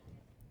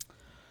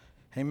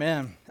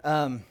Amen.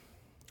 Well,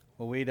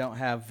 we don't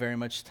have very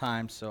much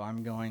time, so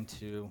I'm going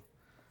to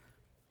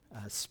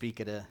speak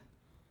at a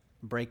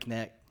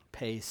breakneck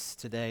pace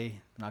today.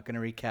 I'm not going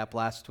to recap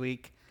last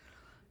week.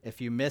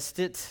 If you missed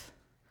it,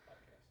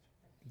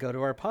 go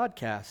to our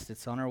podcast.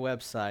 It's on our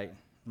website,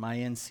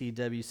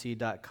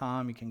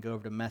 myncwc.com. You can go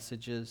over to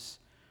messages.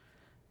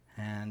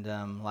 And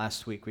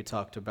last week we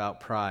talked about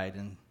pride,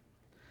 and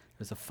it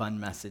was a fun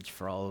message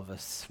for all of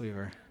us.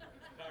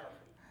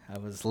 I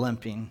was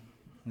limping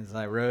as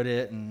I wrote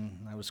it,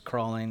 and I was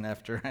crawling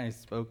after I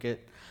spoke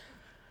it.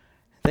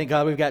 Thank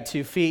God we've got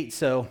 2 feet,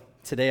 so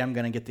today I'm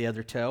going to get the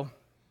other toe.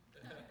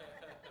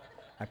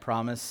 I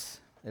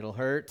promise it'll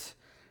hurt,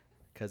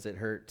 because it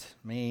hurt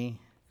me.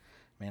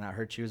 It may not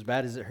hurt you as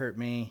bad as it hurt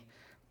me,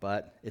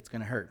 but it's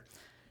going to hurt,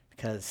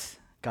 because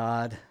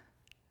God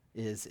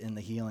is in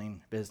the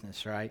healing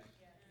business, right?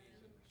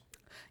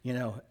 You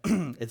know,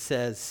 it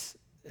says,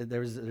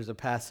 there's a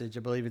passage,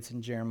 I believe it's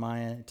in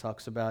Jeremiah, it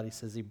talks about, he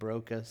says he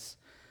broke us,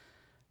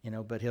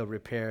 but he'll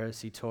repair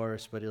us, he tore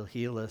us, but he'll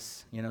heal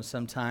us.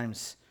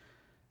 Sometimes,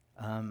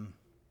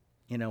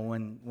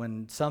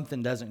 when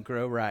something doesn't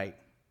grow right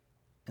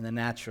in the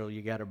natural,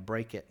 you got to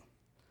break it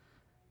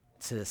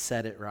to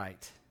set it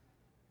right,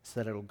 so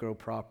that it'll grow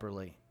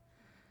properly.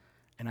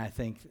 And I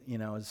think,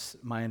 as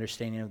my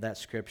understanding of that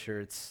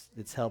scripture,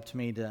 it's helped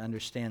me to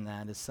understand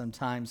that, is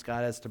sometimes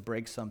God has to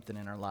break something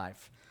in our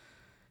life.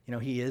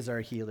 He is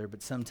our healer,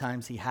 but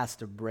sometimes he has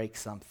to break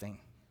something.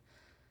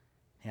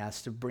 He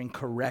has to bring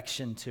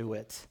correction to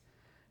it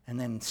and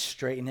then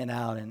straighten it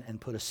out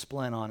and put a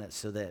splint on it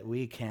so that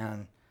we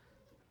can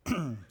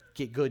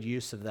get good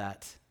use of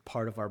that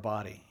part of our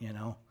body,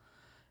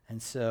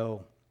 And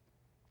so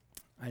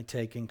I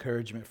take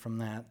encouragement from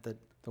that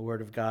the Word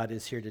of God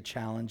is here to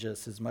challenge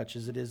us as much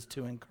as it is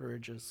to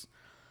encourage us.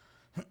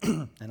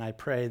 And I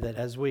pray that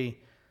as we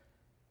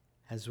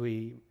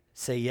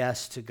say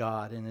yes to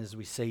God, and as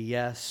we say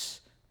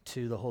yes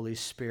to the Holy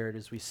Spirit,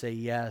 as we say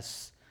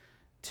yes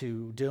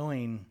to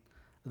doing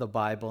the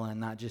Bible and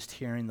not just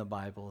hearing the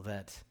Bible,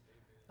 that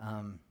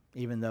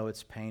even though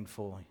it's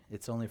painful,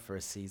 it's only for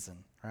a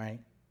season,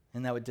 right?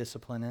 Isn't that what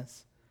discipline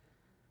is?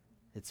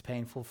 It's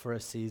painful for a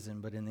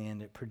season, but in the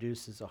end it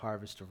produces a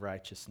harvest of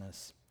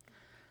righteousness.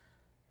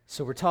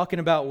 So we're talking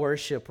about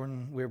worship.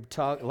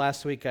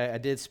 Last week I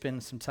did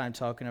spend some time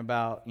talking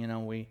about,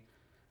 we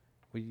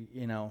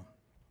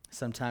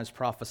sometimes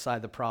prophesy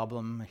the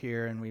problem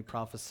here, and we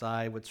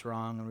prophesy what's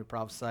wrong, and we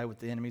prophesy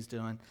what the enemy's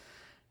doing.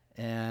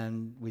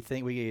 And we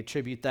think we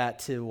attribute that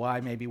to why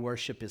maybe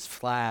worship is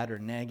flat or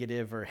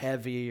negative or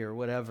heavy or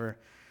whatever.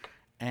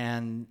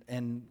 And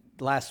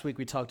last week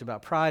we talked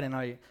about pride, and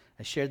I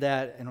shared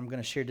that, and I'm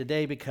going to share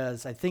today,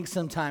 because I think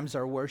sometimes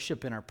our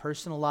worship in our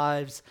personal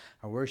lives,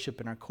 our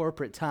worship in our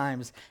corporate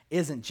times,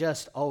 isn't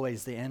just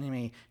always the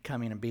enemy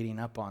coming and beating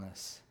up on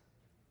us.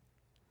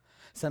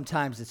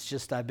 Sometimes it's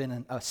just I've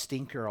been a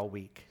stinker all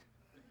week.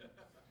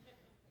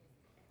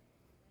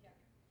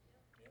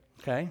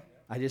 Okay?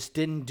 I just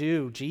didn't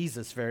do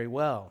Jesus very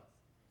well.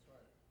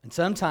 And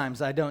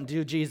sometimes I don't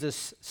do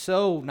Jesus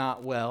so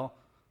not well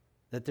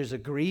that there's a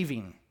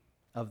grieving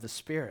of the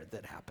Spirit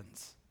that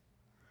happens.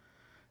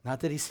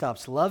 Not that he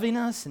stops loving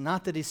us, and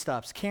not that he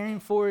stops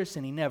caring for us,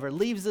 and he never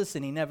leaves us,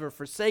 and he never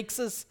forsakes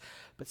us,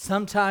 but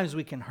sometimes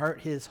we can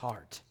hurt his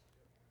heart.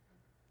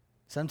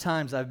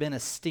 Sometimes I've been a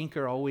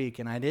stinker all week,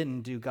 and I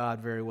didn't do God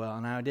very well,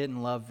 and I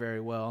didn't love very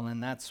well,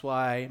 and that's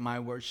why my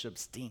worship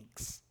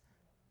stinks.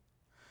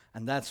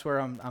 And that's where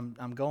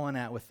I'm going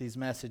at with these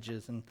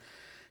messages. And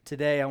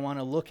today I want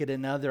to look at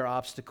another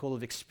obstacle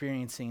of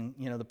experiencing,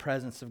 the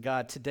presence of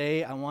God.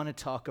 Today I want to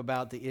talk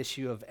about the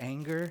issue of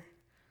anger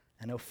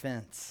and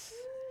offense.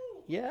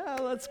 Yeah,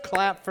 let's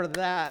clap for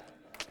that.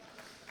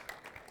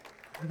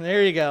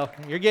 There you go.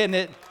 You're getting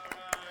it.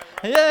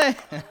 Yay!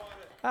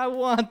 I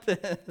want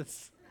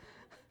this.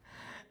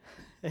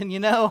 And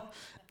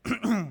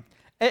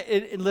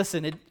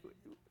listen,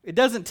 it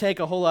doesn't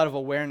take a whole lot of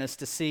awareness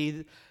to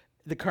see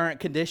the current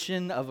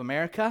condition of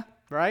America,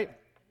 right?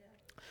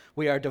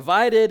 We are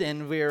divided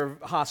and we're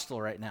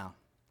hostile right now.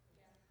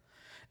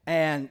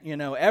 And,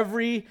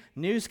 every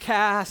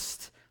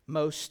newscast,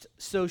 most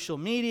social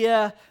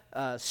media,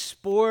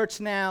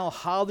 sports now,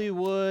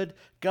 Hollywood,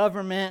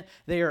 government,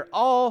 they are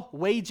all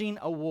waging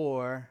a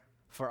war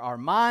for our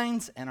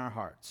minds and our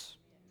hearts.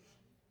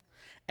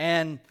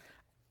 And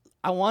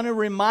I want to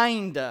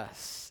remind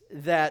us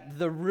that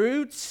the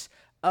roots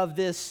of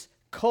this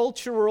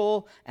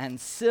cultural and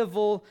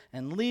civil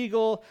and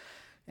legal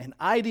and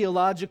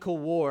ideological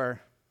war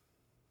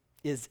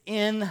is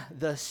in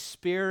the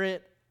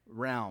spirit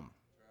realm.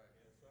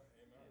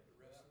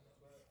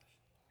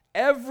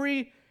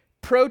 Every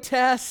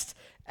protest,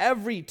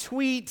 every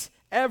tweet,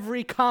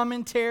 every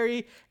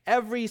commentary,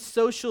 every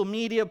social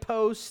media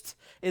post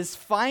is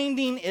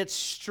finding its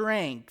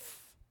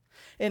strength,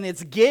 and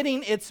it's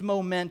getting its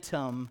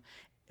momentum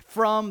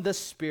from the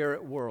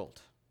spirit world,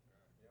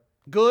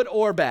 good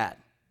or bad.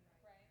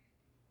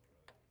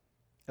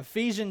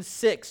 Ephesians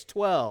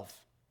 6:12,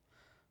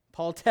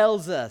 Paul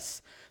tells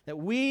us that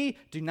we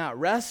do not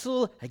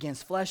wrestle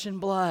against flesh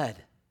and blood,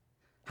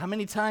 How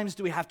many times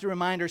do we have to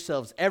remind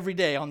ourselves every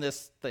day on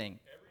this thing?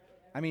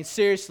 I mean,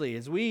 seriously,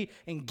 as we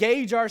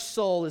engage our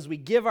soul, as we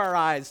give our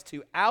eyes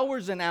to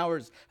hours and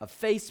hours of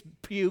face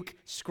puke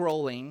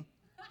scrolling,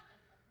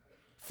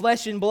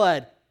 flesh and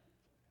blood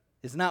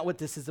is not what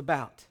this is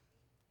about.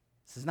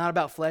 This is not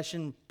about flesh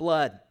and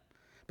blood,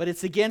 but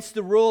it's against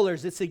the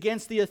rulers, it's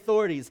against the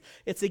authorities,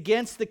 it's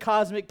against the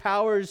cosmic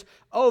powers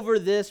over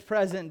this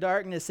present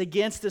darkness,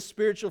 against the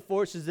spiritual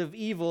forces of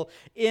evil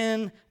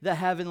in the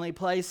heavenly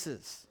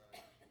places.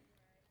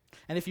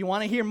 And if you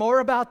want to hear more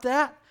about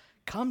that,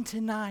 come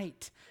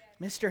tonight.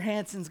 Mr.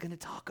 Hansen's going to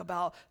talk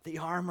about the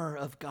armor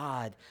of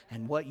God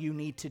and what you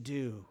need to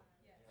do.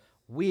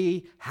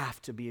 We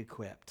have to be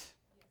equipped.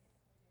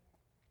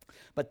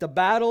 But the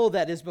battle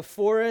that is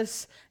before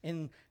us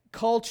in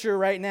culture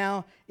right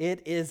now,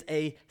 it is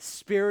a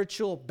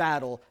spiritual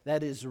battle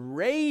that is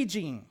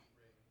raging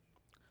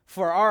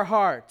for our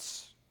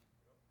hearts.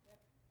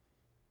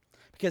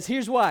 Because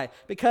here's why.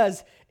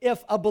 Because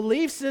if a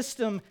belief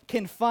system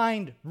can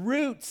find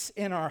roots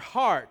in our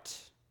heart,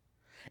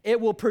 it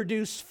will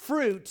produce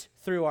fruit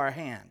through our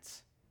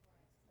hands.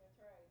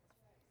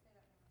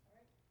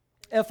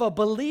 If a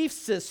belief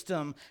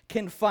system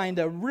can find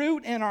a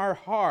root in our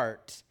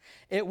heart,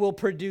 it will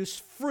produce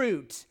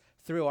fruit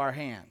through our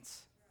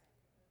hands.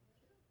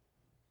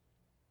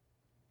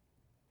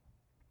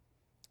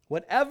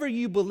 Whatever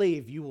you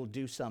believe, you will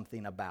do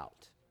something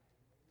about.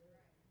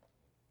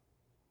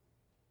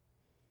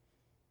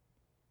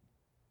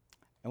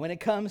 And when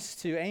it comes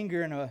to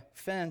anger and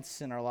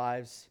offense in our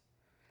lives,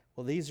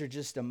 well, these are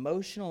just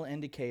emotional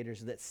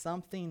indicators that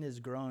something is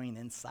growing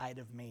inside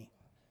of me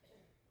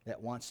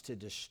that wants to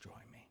destroy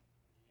me.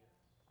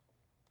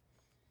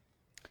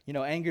 You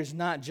know, anger is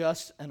not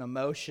just an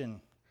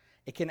emotion.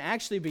 It can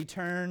actually be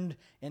turned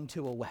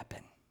into a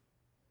weapon.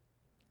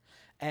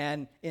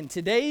 And in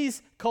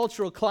today's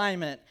cultural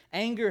climate,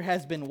 anger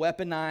has been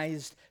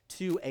weaponized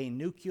to a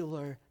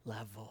nuclear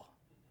level.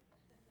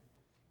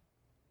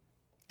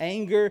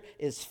 Anger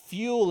is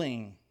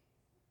fueling,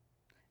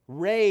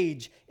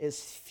 rage is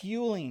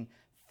fueling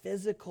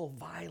physical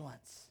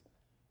violence.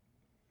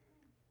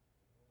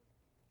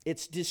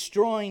 It's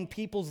destroying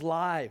people's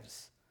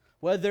lives,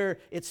 whether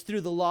it's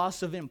through the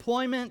loss of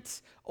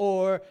employment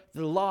or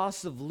the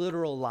loss of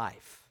literal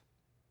life.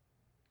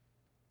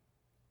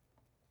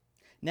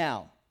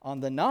 Now, on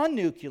the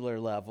non-nuclear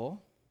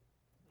level,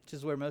 which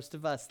is where most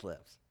of us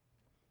live,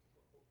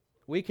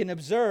 we can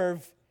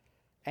observe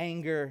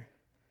anger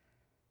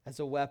as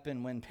a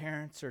weapon when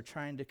parents are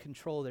trying to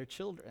control their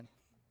children.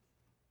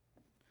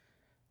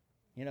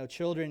 You know,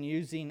 children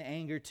using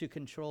anger to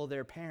control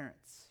their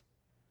parents.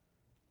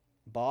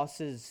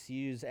 Bosses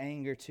use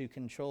anger to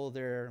control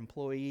their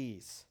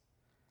employees.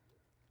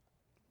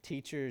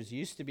 Teachers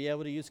used to be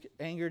able to use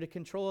anger to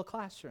control a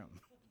classroom.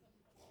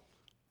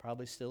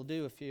 Probably still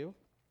do a few.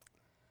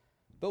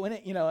 But when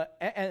it,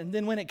 and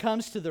then when it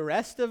comes to the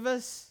rest of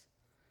us,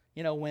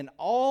 when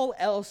all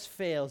else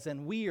fails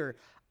and we are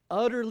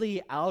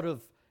utterly out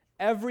of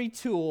every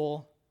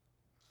tool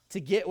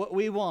to get what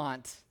we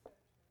want,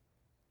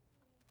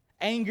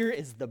 anger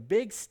is the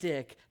big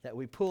stick that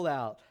we pull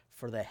out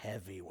for the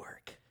heavy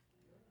work.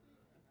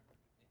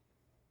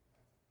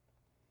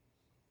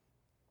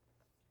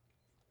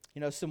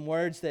 Some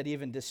words that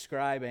even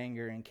describe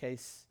anger in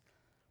case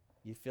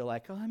you feel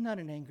like, oh, I'm not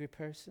an angry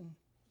person.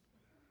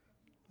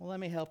 Well, let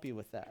me help you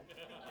with that.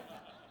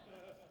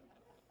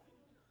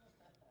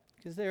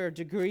 Because there are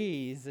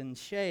degrees and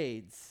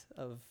shades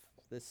of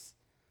this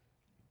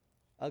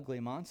ugly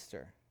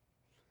monster.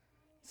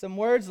 Some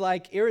words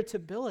like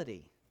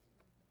irritability,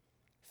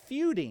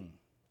 feuding,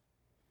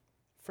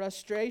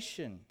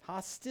 frustration,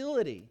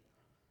 hostility,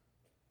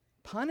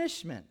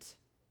 punishment,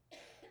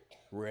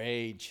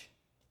 rage,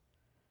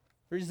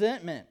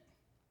 resentment,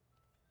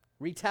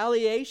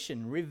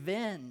 retaliation,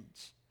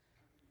 revenge.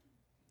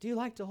 Do you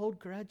like to hold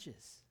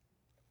grudges?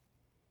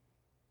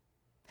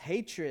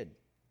 Hatred,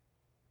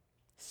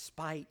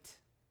 spite,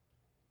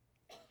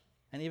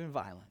 and even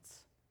violence.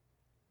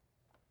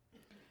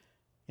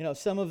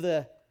 Some of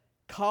the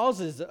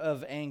causes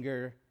of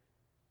anger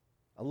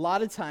a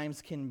lot of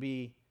times can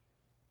be,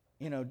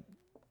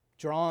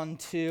 drawn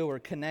to or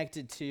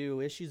connected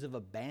to issues of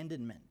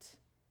abandonment,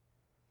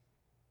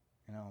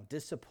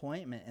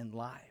 disappointment in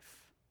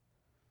life.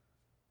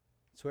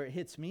 It's where it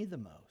hits me the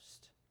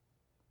most.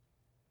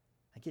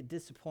 I get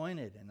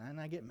disappointed and then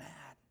I get mad.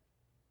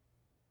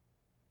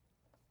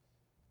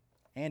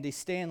 Andy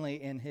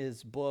Stanley, in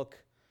his book,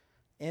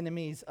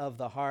 Enemies of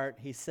the Heart,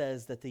 he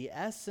says that the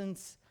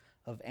essence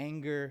of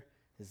anger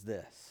is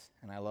this,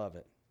 and I love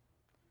it.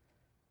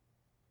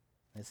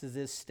 This is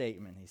his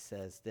statement. He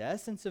says, the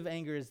essence of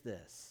anger is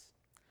this: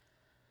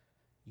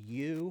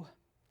 you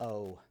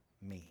owe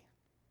me.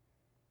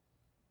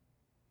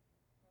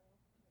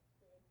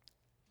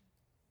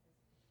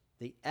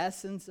 The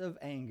essence of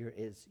anger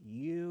is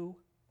you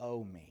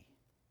owe me.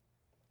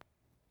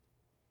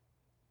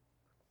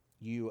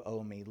 You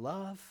owe me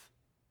love.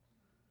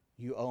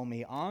 You owe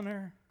me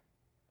honor.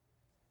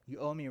 You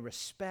owe me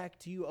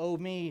respect. You owe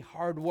me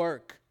hard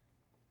work.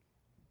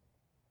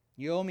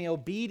 You owe me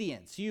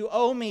obedience. You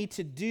owe me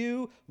to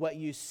do what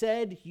you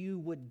said you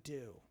would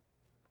do.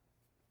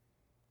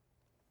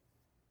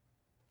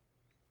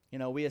 You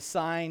know, we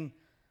assign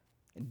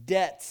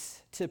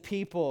debts to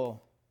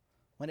people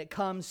when it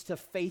comes to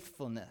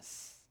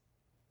faithfulness.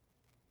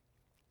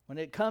 When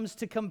it comes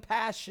to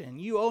compassion,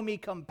 you owe me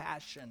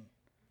compassion.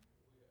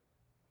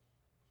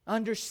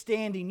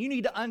 Understanding, you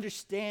need to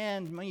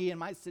understand me and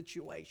my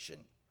situation.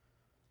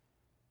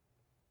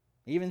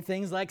 Even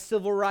things like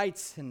civil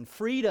rights and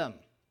freedom.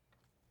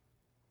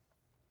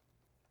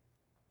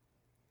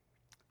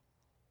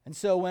 And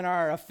so when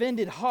our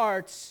offended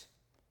hearts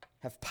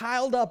have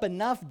piled up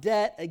enough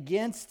debt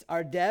against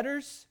our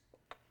debtors,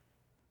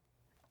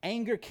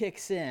 anger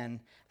kicks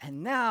in,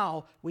 and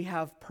now we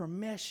have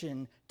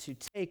permission to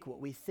take what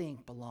we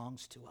think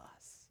belongs to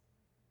us.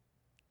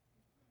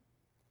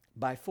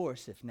 By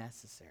force, if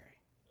necessary.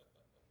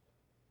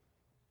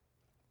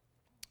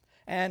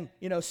 And,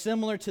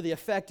 similar to the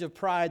effect of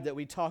pride that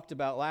we talked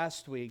about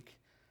last week,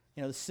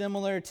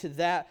 similar to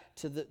that,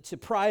 to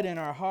pride in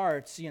our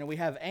hearts, we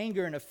have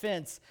anger and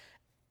offense.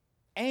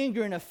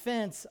 Anger and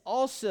offense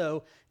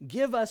also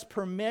give us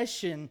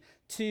permission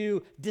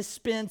to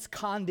dispense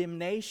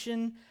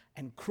condemnation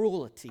and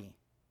cruelty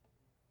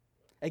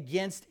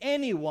against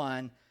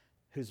anyone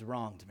who's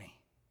wronged me.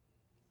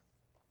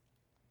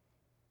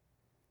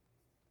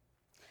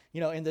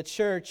 In the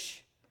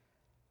church,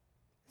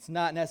 it's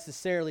not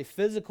necessarily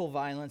physical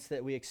violence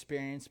that we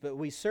experience, but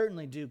we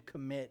certainly do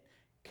commit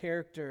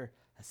character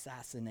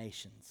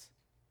assassinations.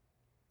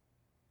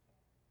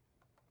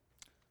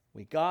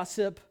 We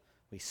gossip,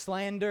 we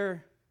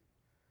slander,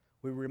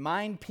 we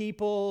remind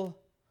people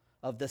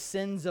of the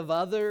sins of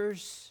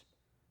others,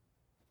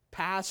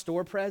 past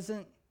or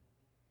present.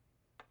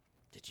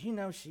 Did you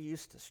know she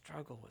used to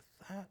struggle with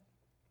that?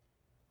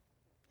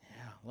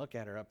 Yeah, look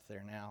at her up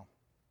there now.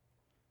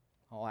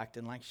 All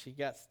acting like she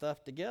got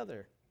stuff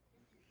together.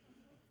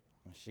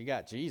 Well, she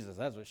got Jesus,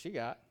 that's what she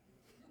got.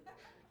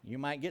 You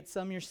might get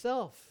some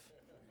yourself,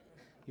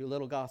 you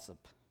little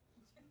gossip.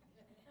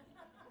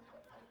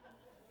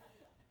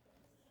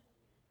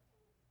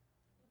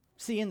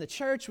 See, in the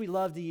church, we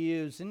love to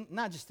use, and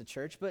not just the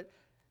church, but,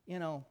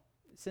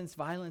 since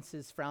violence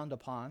is frowned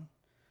upon,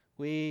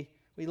 we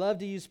love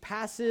to use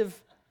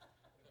passive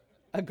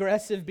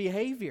aggressive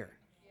behavior.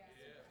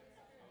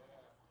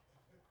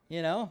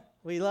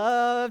 We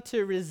love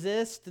to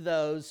resist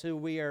those who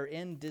we are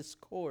in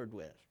discord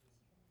with.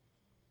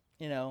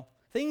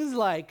 Things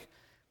like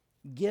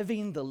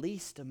giving the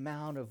least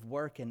amount of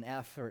work and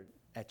effort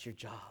at your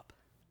job.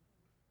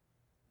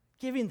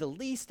 Giving the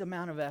least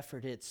amount of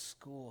effort at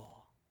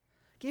school.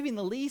 Giving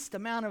the least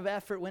amount of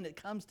effort when it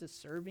comes to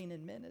serving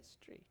in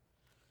ministry.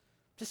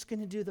 Just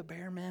going to do the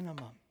bare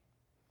minimum.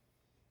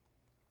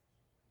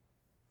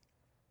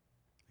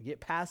 We get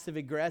passive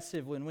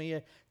aggressive when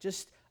we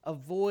just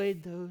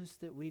avoid those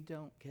that we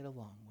don't get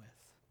along with.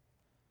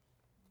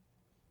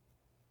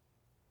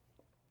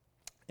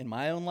 In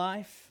my own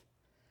life,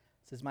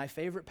 this is my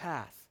favorite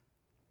path.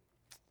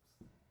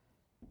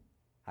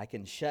 I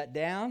can shut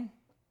down.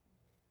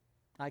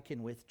 I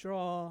can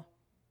withdraw.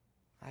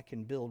 I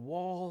can build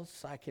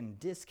walls. I can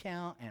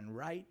discount and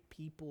write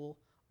people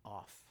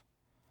off.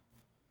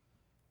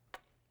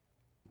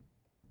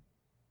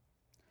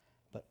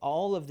 But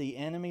all of the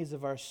enemies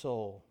of our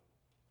soul,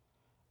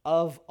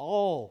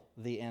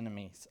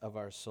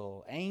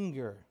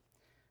 anger,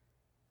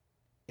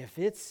 if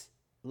it's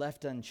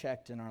left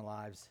unchecked in our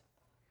lives,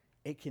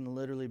 it can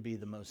literally be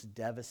the most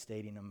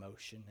devastating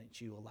emotion that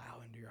you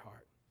allow into your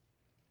heart.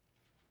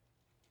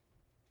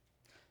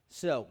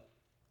 So,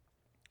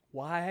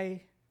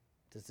 why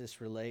does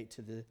this relate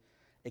to the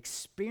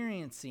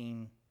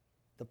experiencing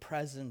the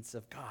presence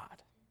of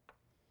God?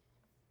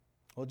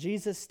 Well,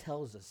 Jesus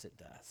tells us it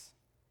does.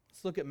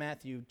 Let's look at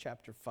Matthew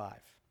chapter 5.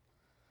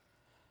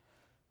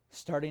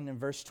 Starting in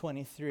verse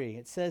 23,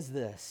 it says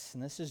this,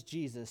 and this is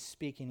Jesus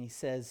speaking. He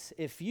says,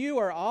 "If you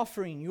are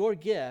offering your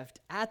gift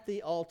at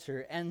the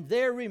altar and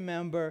there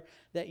remember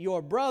that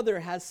your brother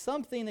has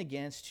something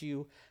against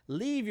you,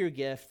 leave your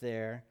gift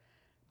there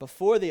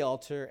before the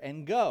altar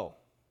and go.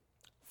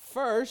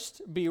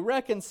 First, be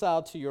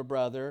reconciled to your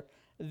brother,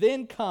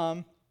 then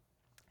come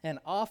and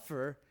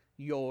offer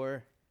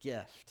your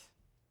gift."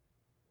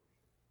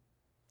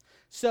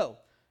 So,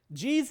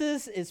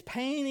 Jesus is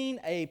painting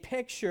a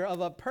picture of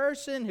a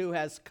person who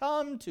has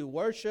come to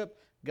worship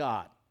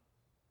God,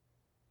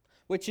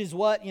 which is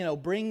what,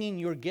 bringing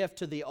your gift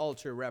to the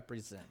altar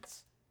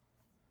represents.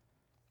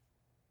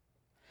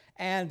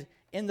 And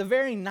in the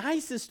very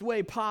nicest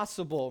way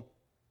possible,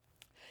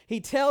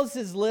 he tells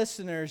his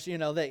listeners,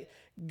 that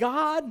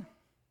God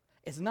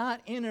is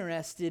not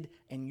interested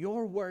in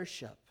your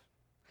worship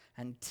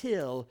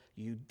until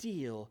you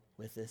deal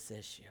with this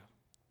issue.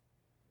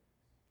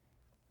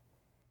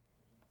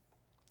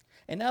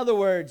 In other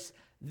words,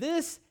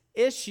 this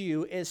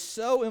issue is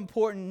so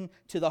important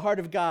to the heart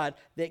of God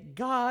that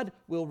God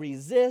will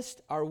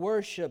resist our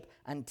worship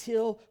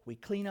until we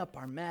clean up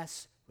our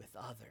mess with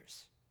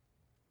others.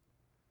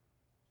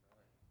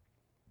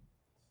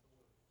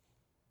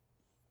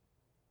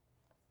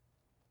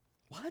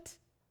 What?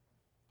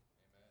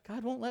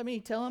 God won't let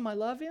me tell him I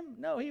love him?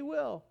 No, he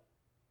will.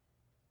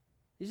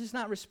 He's just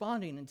not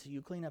responding until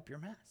you clean up your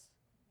mess.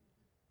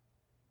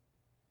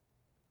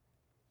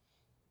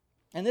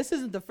 And this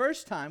isn't the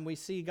first time we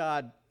see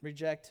God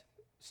reject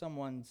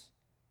someone's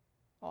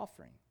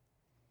offering.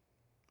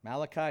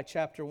 Malachi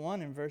chapter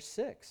 1 and verse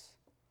 6.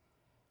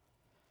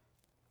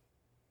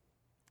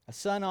 A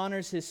son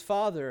honors his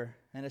father,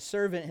 and a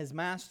servant his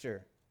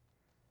master.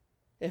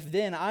 If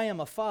then I am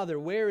a father,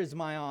 where is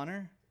my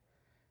honor?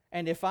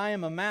 And if I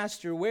am a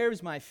master, where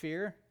is my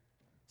fear?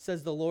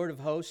 Says the Lord of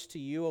hosts to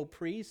you, O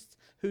priests,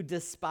 who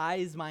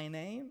despise my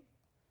name.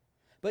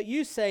 But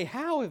you say,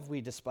 how have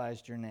we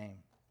despised your name?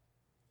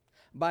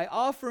 By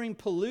offering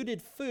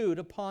polluted food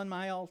upon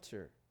my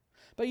altar.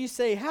 But you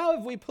say, how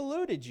have we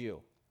polluted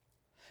you?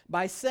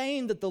 By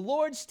saying that the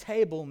Lord's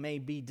table may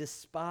be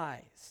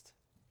despised.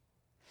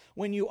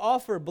 When you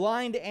offer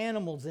blind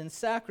animals in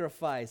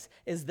sacrifice,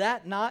 is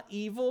that not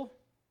evil?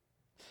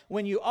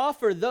 When you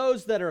offer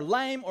those that are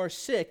lame or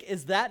sick,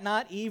 is that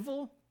not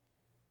evil?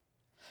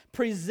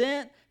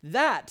 Present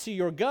that to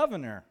your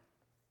governor.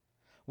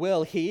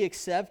 Will he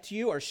accept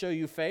you or show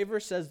you favor,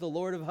 says the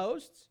Lord of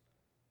hosts?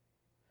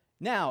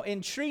 Now,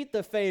 entreat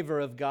the favor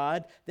of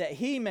God, that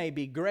he may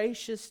be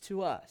gracious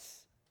to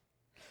us.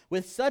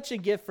 With such a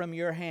gift from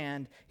your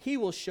hand, he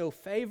will show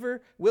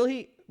favor. Will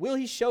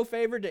he show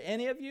favor to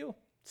any of you?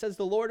 Says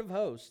the Lord of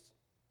hosts.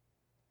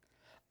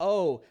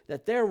 Oh,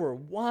 that there were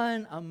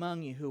one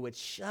among you who would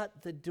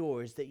shut the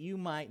doors, that you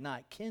might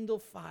not kindle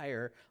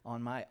fire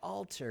on my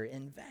altar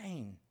in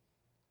vain.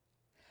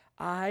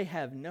 I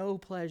have no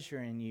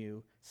pleasure in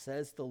you,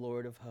 says the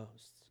Lord of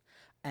hosts,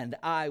 and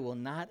I will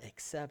not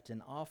accept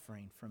an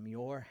offering from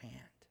your hand.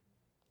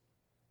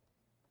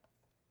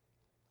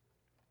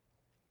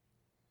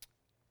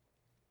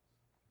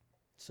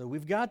 So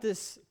we've got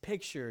this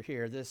picture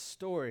here, this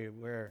story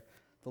where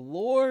the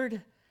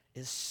Lord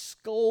is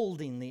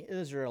scolding the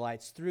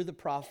Israelites through the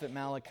prophet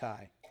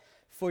Malachi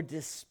for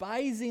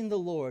despising the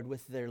Lord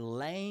with their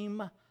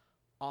lame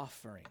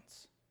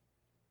offerings.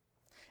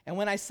 And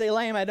when I say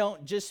lame, I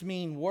don't just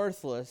mean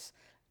worthless.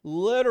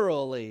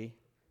 Literally,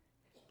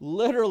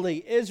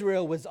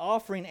 Israel was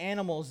offering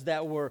animals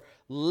that were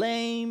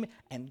lame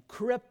and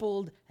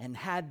crippled and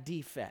had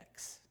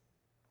defects.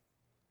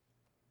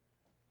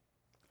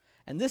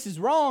 And this is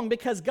wrong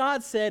because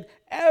God said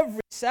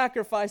every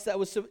sacrifice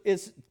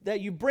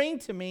that you bring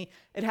to me,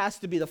 it has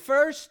to be the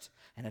first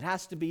and it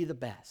has to be the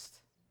best.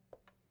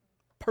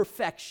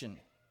 Perfection.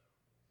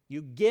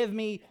 You give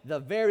me the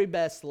very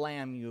best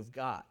lamb you've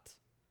got.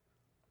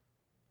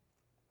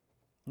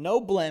 No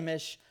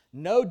blemish,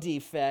 no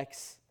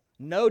defects,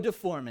 no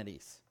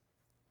deformities.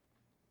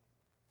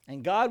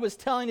 And God was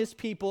telling his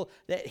people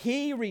that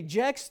he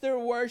rejects their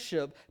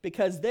worship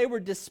because they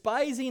were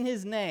despising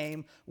his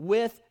name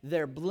with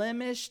their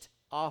blemished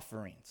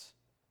offerings.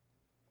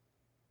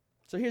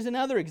 So here's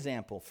another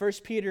example. 1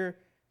 Peter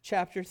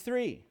chapter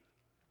 3,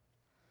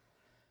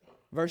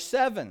 verse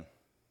 7. It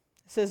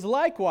says,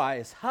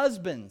 likewise,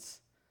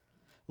 husbands,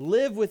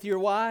 live with your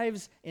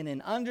wives in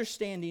an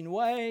understanding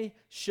way,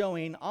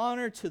 showing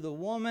honor to the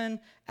woman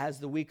as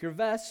the weaker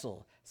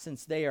vessel,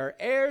 since they are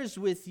heirs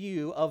with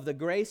you of the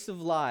grace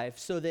of life,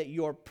 so that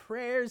your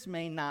prayers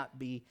may not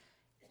be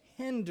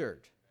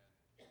hindered.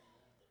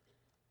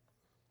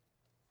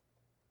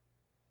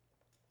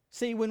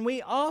 See, when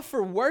we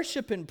offer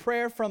worship and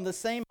prayer from the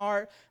same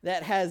heart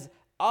that has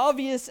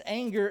obvious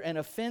anger and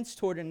offense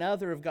toward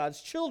another of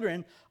God's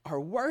children, our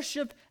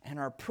worship and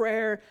our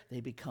prayer,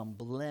 they become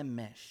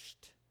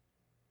blemished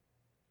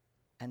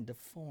and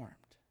deformed.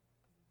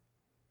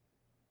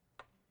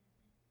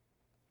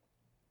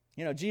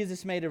 You know,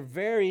 Jesus made a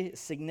very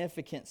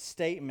significant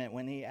statement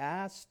when he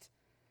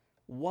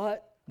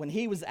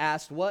was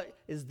asked what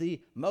is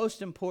the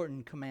most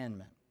important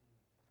commandment.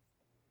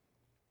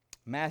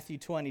 Matthew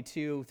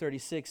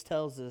 22:36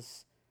 tells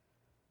us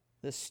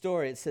this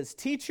story. It says,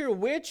 "Teacher,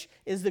 which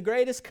is the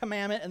greatest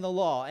commandment in the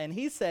law?" And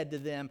he said to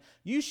them,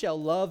 "You shall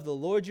love the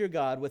Lord your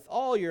God with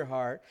all your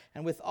heart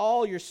and with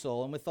all your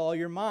soul and with all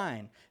your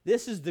mind.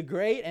 This is the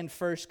great and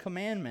first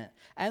commandment.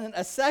 And then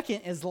a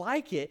second is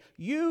like it.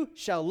 You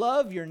shall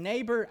love your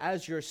neighbor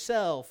as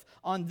yourself.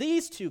 On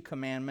these two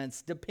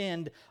commandments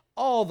depend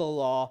all the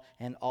law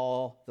and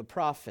all the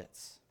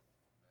prophets."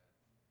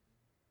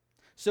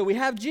 So we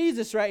have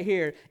Jesus right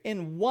here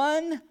in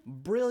one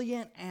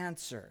brilliant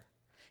answer.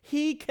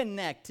 He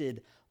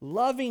connected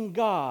loving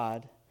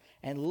God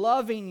and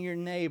loving your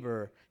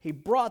neighbor. He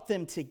brought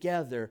them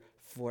together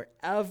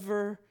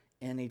forever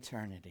in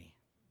eternity.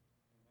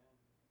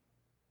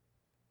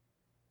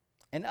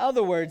 In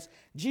other words,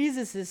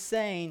 Jesus is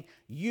saying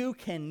you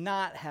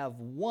cannot have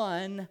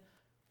one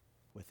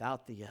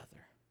without the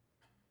other.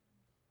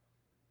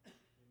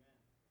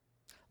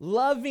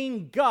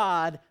 Loving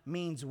God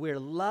means we're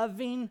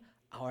loving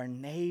our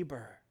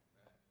neighbor.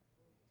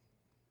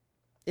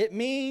 It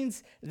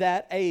means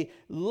that a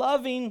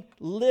loving,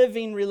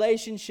 living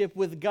relationship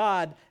with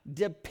God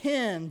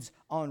depends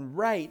on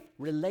right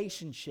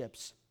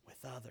relationships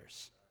with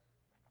others.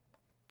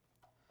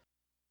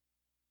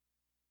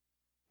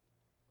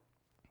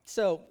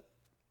 So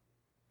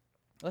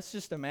let's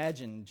just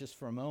imagine, just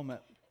for a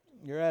moment,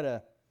 you're at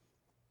a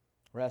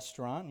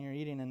restaurant and you're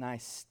eating a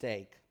nice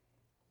steak.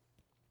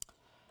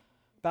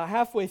 About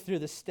halfway through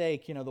the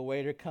steak, the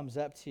waiter comes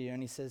up to you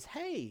and he says,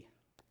 "Hey,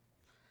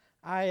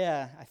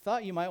 I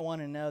thought you might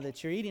want to know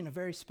that you're eating a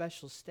very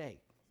special steak.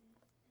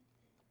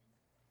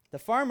 The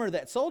farmer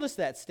that sold us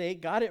that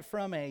steak got it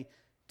from a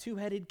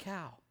two-headed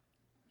cow."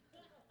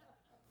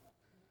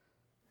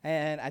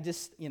 And I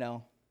just,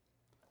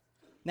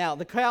 now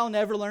the cow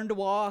never learned to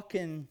walk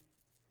and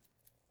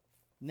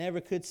never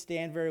could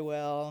stand very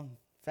well.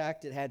 In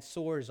fact, it had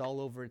sores all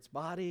over its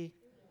body.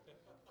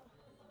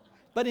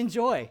 But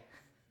enjoy.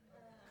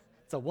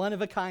 It's a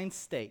one-of-a-kind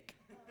steak.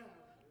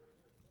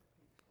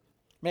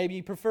 Maybe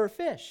you prefer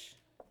fish.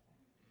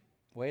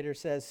 Waiter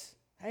says,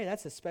 "Hey,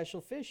 that's a special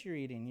fish you're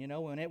eating.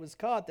 When it was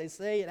caught, they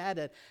say it had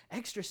an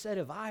extra set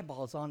of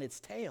eyeballs on its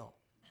tail."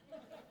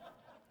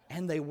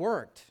 And they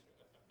worked.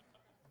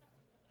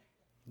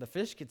 The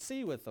fish could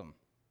see with them,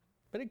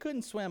 but it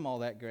couldn't swim all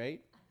that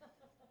great.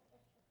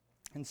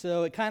 And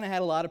so it kind of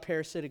had a lot of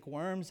parasitic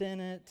worms in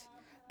it.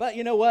 But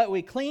you know what?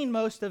 We cleaned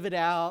most of it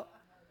out,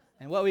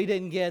 and what we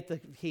didn't get, the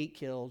heat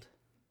killed.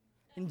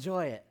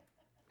 Enjoy it.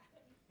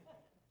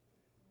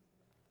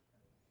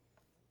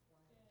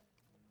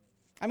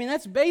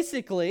 That's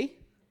basically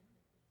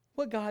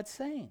what God's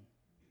saying.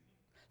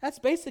 That's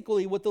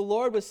basically what the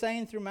Lord was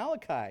saying through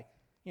Malachi.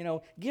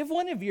 Give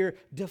one of your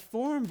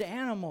deformed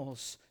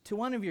animals to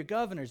one of your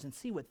governors and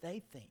see what they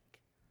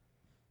think.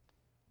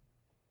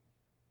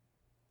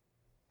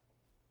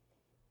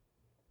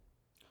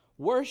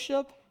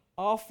 Worship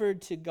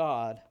offered to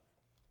God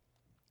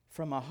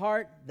from a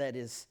heart that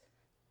is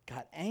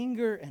got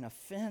anger and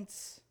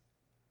offense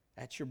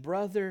at your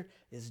brother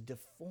is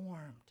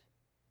deformed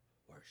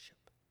worship.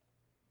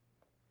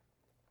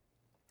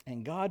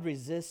 And God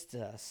resists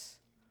us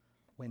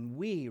when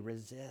we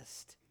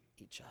resist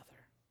each other.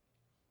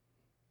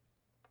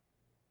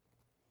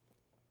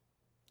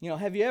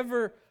 Have you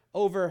ever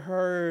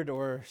overheard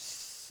or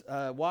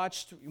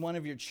watched one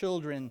of your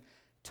children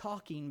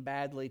talking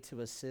badly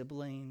to a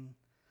sibling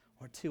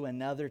or to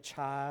another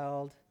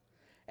child,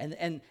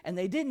 and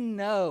they didn't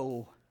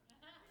know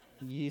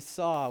you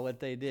saw what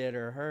they did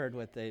or heard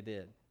what they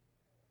did?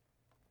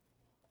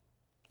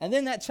 And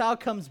then that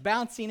child comes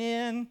bouncing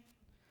in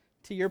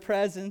to your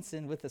presence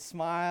and with a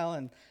smile,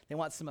 and they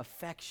want some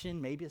affection,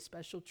 maybe a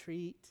special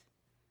treat.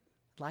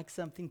 "Like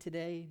something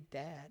today,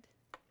 Dad?"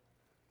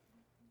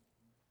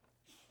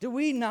 Do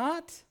we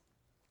not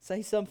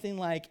say something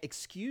like,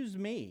 "Excuse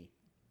me,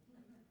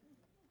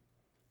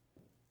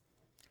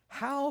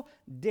 how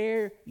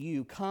dare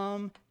you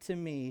come to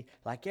me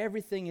like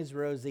everything is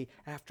rosy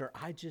after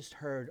I just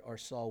heard or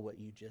saw what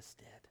you just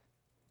did?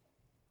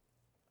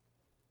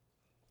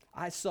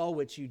 I saw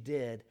what you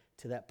did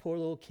to that poor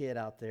little kid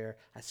out there.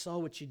 I saw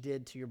what you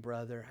did to your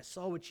brother. I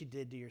saw what you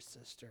did to your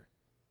sister.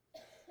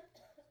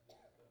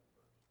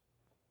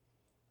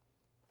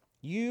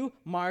 You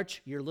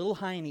march your little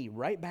hiney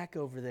right back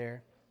over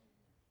there,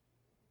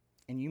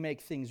 and you make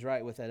things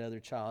right with that other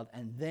child,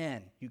 and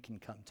then you can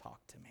come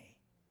talk to me."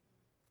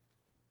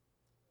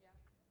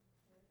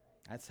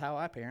 That's how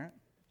I parent.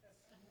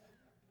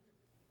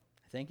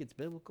 I think it's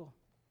biblical.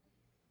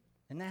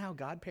 Isn't that how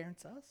God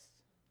parents us?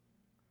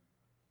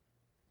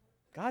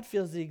 God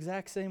feels the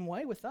exact same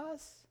way with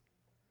us.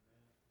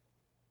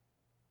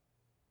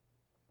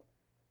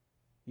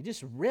 You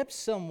just rip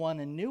someone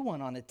a new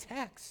one on a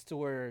text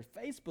or a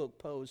Facebook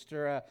post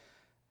or a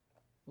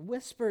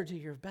whisper to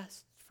your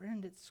best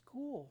friend at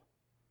school.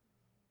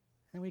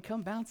 And we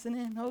come bouncing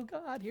in, "Oh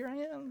God, here I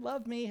am.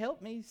 Love me,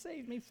 help me,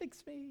 save me,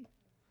 fix me.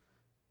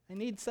 I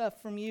need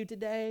stuff from you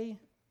today."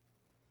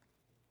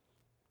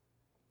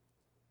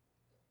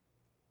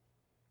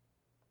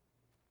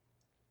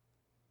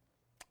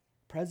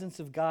 Presence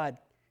of God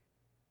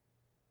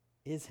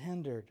is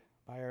hindered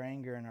by our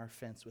anger and our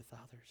offense with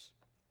others.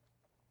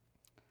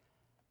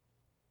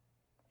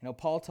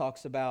 Paul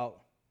talks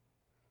about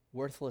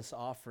worthless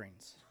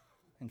offerings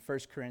in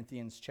 1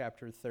 Corinthians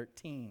chapter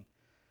 13,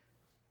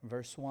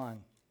 verse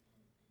 1.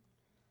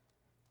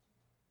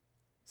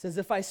 It says,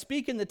 "If I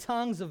speak in the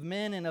tongues of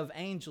men and of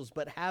angels,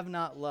 but have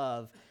not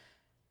love,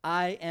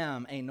 I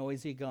am a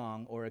noisy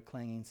gong or a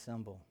clanging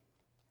cymbal.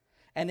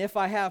 And if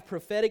I have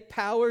prophetic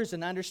powers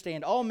and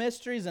understand all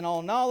mysteries and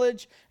all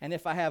knowledge, and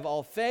if I have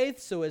all faith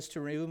so as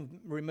to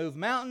remove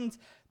mountains,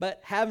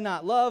 but have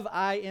not love,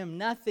 I am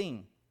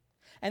nothing.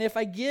 And if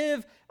I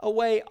give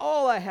away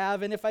all I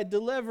have, and if I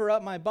deliver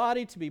up my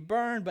body to be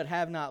burned, but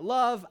have not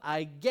love,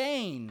 I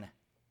gain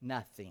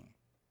nothing."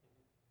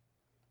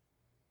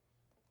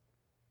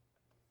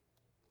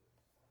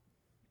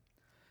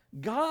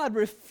 God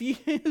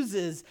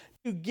refuses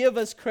to give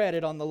us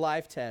credit on the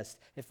life test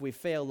if we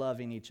fail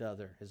loving each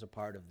other as a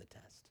part of the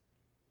test.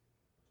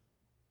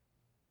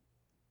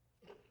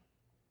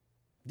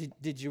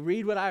 Did you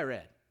read what I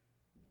read?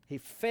 He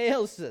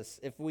fails us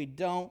if we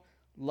don't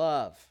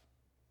love.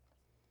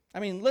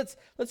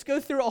 Let's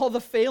go through all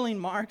the failing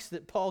marks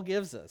that Paul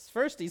gives us.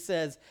 First, he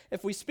says,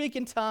 if we speak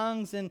in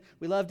tongues and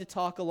we love to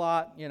talk a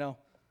lot,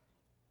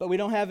 but we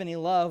don't have any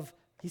love,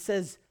 he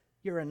says,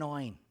 you're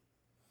annoying.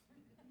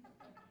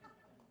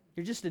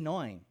 You're just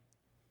annoying.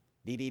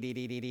 Dee dee dee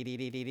dee dee dee dee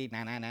dee dee dee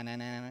na na na na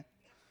na.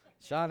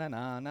 Sha na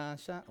na na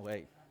sha.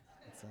 Wait,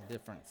 it's a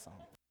different song.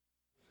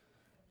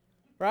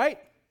 Right?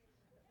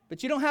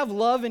 But you don't have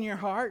love in your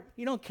heart.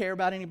 You don't care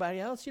about anybody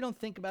else. You don't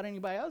think about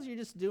anybody else. You're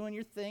just doing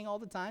your thing all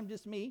the time,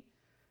 just me.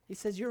 He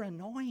says, you're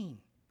annoying.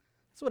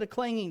 That's what a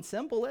clanging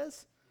cymbal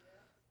is.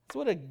 That's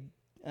what an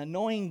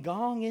annoying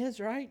gong is,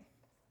 right?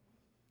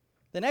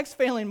 The next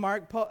failing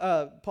mark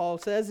Paul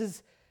says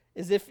is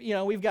if,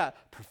 we've got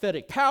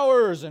prophetic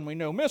powers and we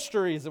know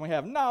mysteries and we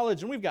have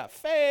knowledge and we've got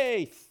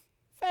faith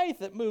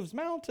that moves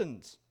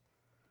mountains.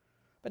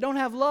 But don't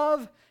have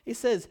love, he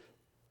says,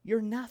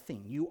 you're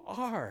nothing. You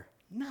are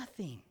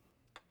nothing.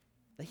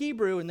 The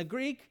Hebrew and the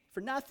Greek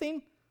for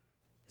nothing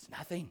is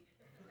nothing.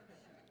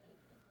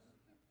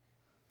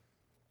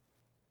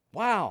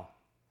 Wow.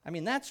 I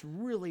mean, that's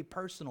really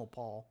personal,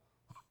 Paul.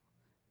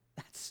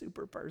 That's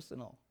super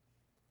personal.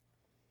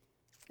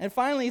 And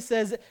finally, he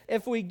says,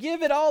 if we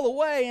give it all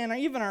away and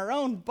even our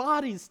own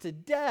bodies to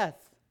death,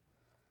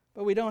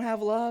 but we don't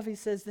have love, he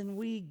says, then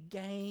we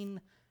gain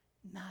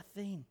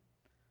nothing.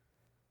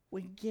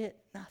 We get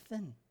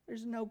nothing.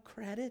 There's no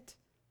credit,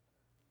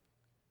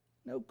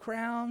 no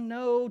crown,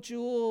 no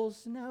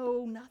jewels,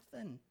 no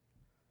nothing.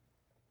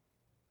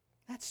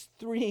 That's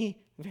 3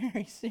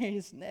 very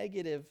serious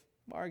negative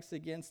marks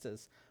against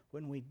us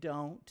when we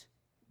don't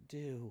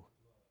do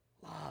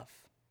love.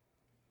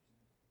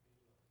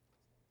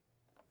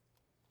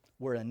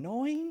 We're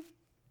annoying,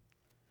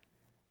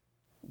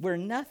 we're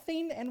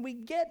nothing, and we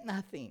get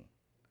nothing.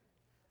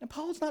 And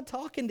Paul's not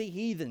talking to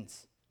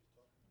heathens.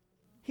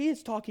 He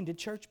is talking to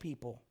church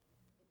people.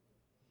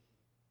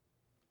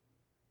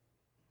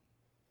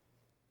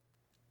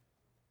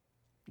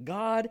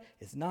 God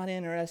is not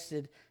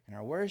interested in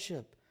our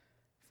worship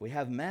if we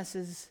have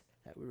messes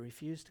that we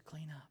refuse to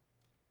clean up.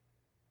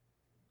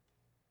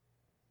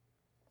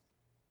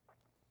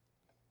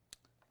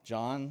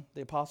 John,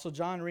 the Apostle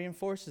John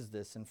reinforces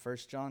this in 1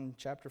 John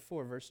chapter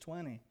 4, verse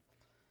 20.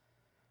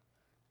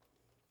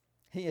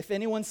 If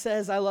anyone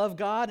says, I love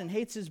God and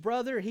hates his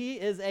brother, he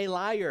is a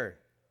liar.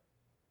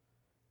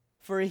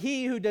 For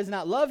he who does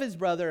not love his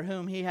brother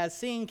whom he has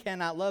seen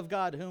cannot love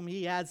God whom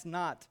he has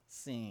not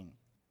seen.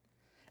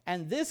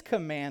 And this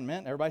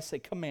commandment, everybody say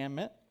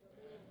commandment.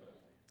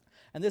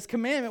 And this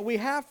commandment we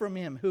have from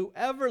him,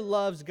 whoever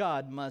loves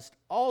God must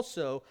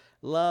also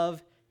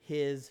love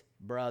his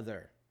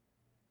brother.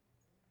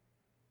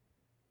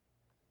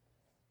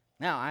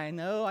 Now, I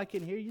know I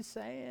can hear you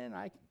saying,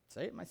 I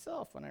say it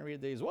myself when I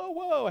read these,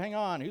 whoa, hang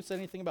on, who said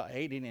anything about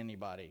hating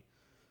anybody,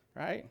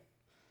 right?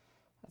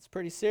 That's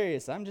pretty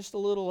serious. I'm just a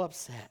little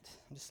upset.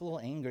 I'm just a little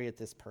angry at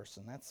this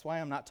person. That's why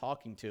I'm not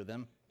talking to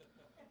them.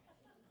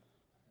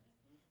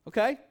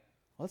 Okay,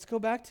 let's go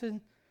back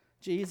to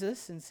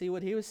Jesus and see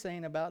what he was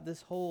saying about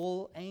this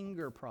whole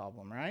anger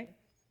problem, right?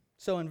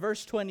 So in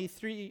verse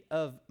 23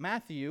 of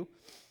Matthew,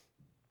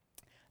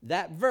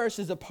 that verse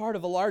is a part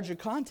of a larger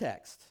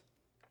context.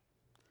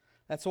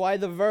 That's why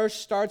the verse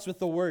starts with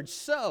the word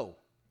so,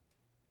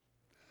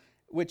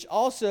 which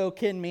also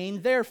can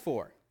mean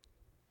therefore.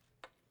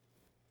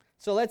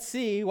 So let's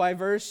see why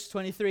verse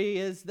 23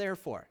 is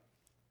therefore.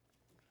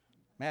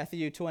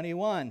 Matthew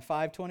 21,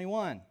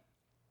 5:21.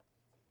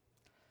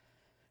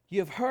 You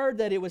have heard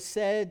that it was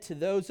said to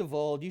those of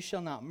old, you shall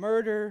not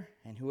murder,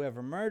 and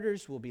whoever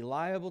murders will be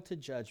liable to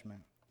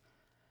judgment.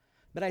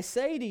 But I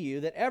say to you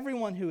that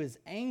everyone who is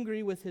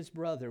angry with his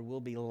brother will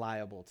be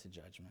liable to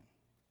judgment.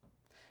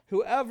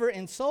 Whoever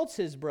insults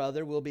his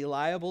brother will be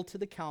liable to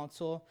the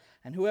council,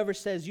 and whoever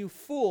says, you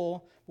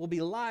fool, will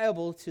be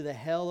liable to the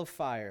hell of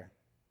fire.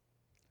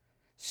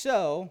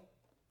 So,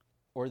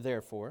 or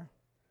therefore,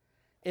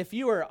 if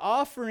you are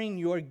offering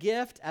your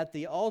gift at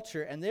the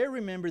altar, and there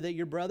remember that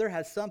your brother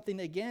has something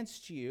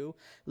against you,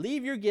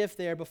 leave your gift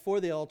there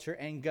before the altar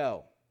and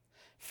go.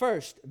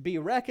 First, be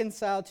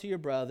reconciled to your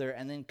brother,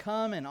 and then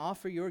come and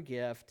offer your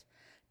gift.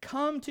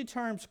 Come to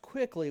terms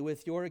quickly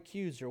with your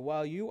accuser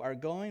while you are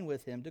going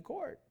with him to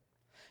court,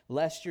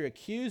 lest your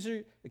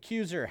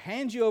accuser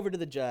hands you over to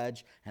the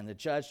judge, and the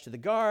judge to the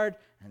guard,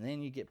 and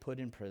then you get put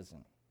in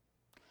prison.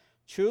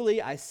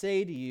 Truly, I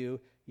say to you,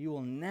 you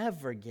will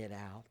never get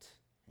out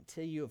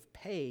until you have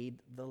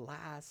paid the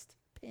last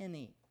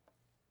penny.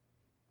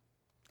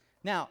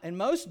 Now, in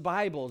most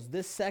Bibles,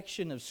 this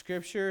section of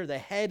Scripture, it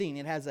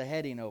has a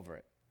heading over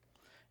it.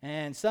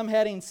 And some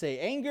headings say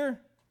anger,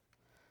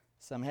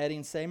 some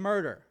headings say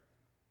murder.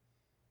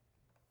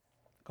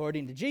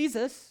 According to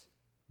Jesus,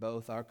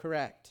 both are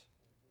correct.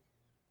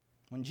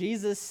 When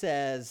Jesus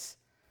says,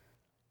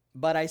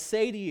 but I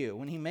say to you,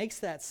 when he makes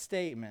that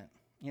statement,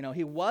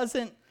 he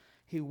wasn't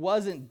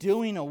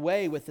doing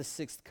away with the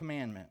 6th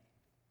commandment.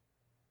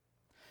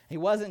 He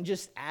wasn't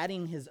just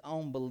adding his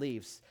own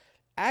beliefs.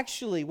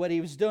 Actually, what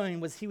he was doing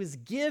was he was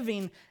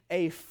giving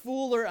a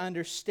fuller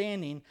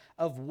understanding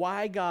of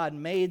why God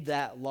made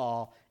that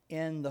law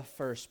in the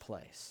first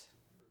place.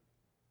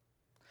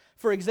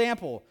 For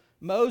example,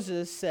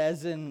 Moses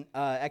says in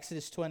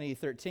Exodus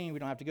 20:13, we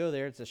don't have to go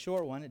there, it's a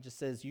short one, it just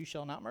says, you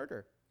shall not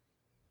murder.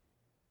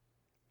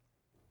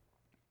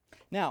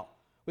 Now,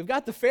 we've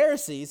got the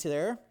Pharisees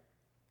there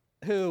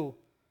who,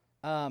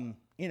 know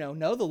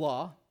the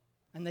law,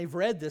 and they've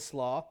read this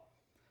law,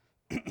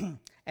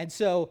 and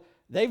so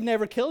they've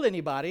never killed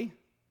anybody,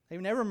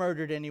 they've never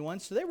murdered anyone,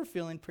 so they were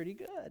feeling pretty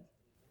good.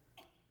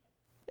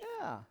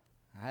 Yeah,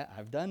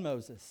 I've done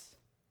Moses.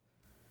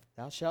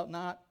 Thou shalt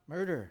not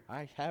murder.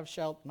 I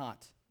shalt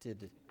not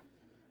did.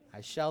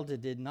 I shall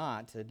did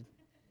not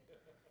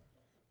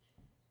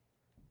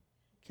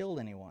killed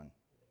anyone.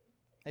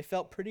 They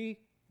felt pretty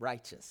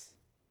righteous.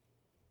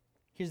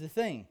 Here's the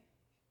thing.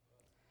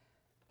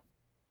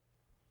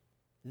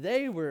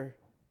 They were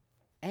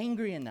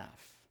angry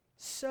enough,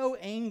 so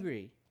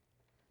angry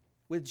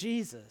with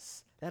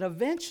Jesus, that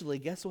eventually,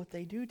 guess what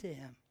they do to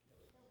him?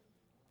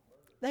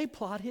 They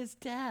plot his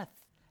death.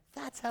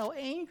 That's how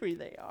angry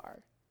they are.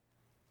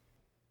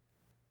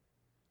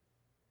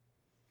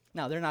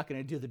 Now, they're not going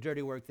to do the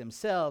dirty work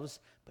themselves,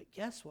 but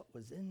guess what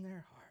was in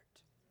their heart?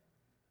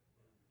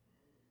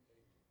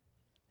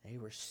 They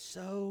were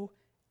so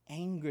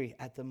angry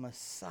at the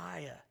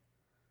Messiah.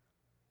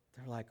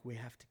 They're like, we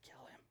have to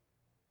kill him.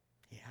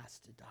 He has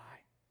to die.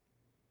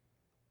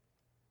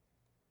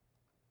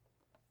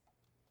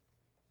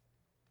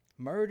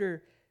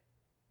 Murder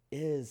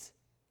is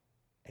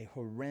a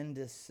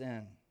horrendous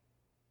sin.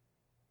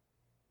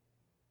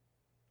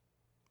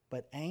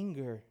 But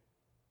anger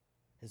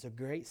is a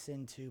great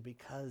sin too,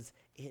 because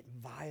it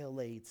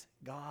violates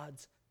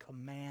God's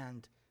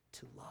command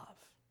to love.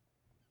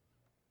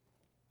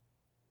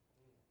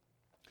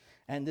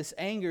 And this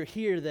anger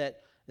here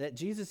that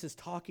Jesus is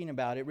talking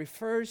about, it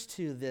refers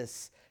to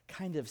this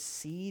kind of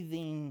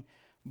seething,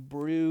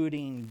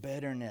 brooding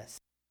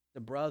bitterness.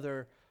 The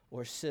brother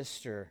or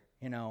sister,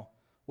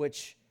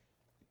 which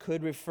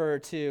could refer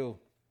to,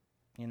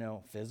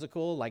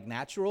 physical, like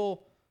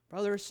natural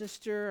brother or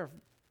sister,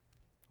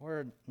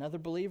 or another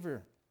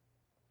believer.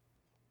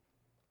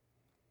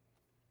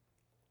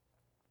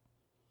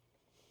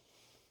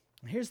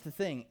 Here's the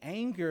thing,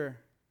 anger,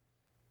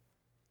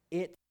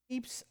 it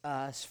keeps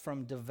us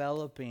from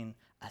developing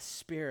a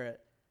spirit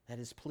that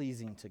is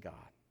pleasing to God.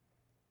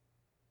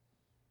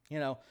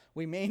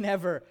 We may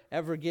never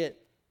ever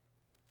get,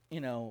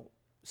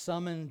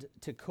 summoned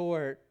to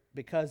court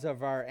because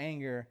of our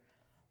anger,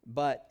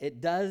 but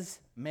it does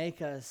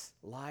make us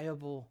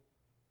liable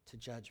to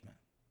judgment.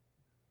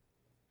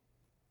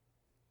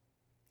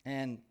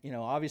 And,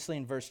 obviously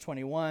in verse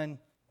 21,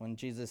 when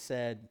Jesus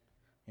said,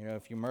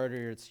 if you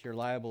murder, you're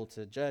liable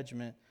to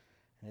judgment,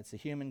 and it's a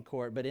human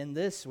court. But in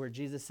this, where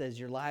Jesus says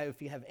you're liable,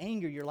 if you have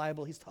anger, you're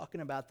liable, he's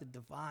talking about the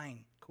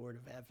divine court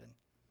of heaven.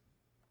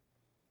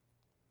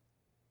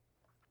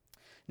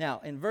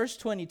 Now, in verse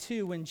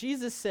 22, when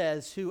Jesus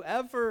says,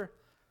 whoever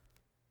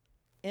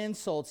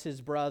insults his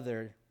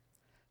brother,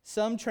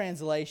 some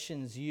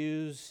translations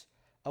use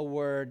a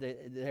word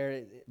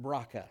there,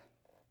 raka.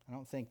 I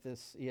don't think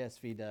this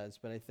ESV does,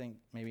 but I think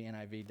maybe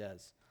NIV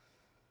does.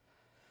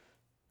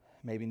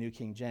 Maybe New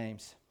King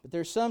James. But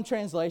there's some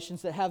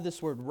translations that have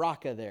this word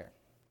raka there.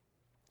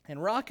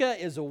 And raka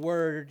is a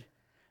word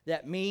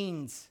that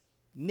means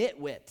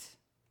nitwit,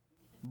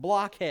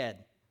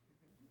 blockhead,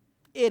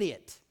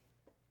 idiot.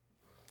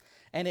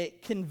 And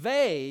it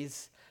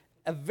conveys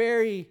a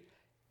very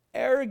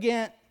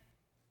arrogant,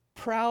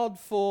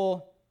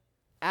 proudful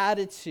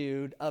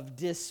attitude of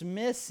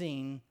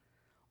dismissing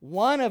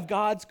one of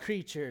God's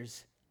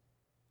creatures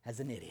as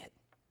an idiot.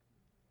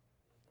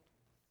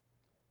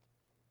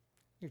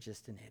 You're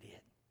just an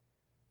idiot.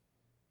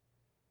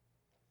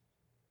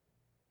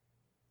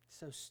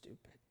 So stupid.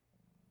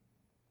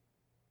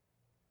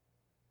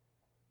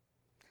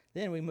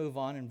 Then we move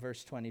on in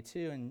verse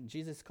 22, and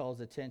Jesus calls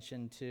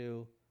attention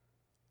to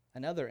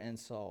another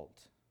insult.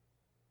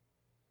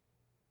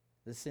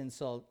 This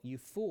insult, you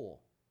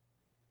fool.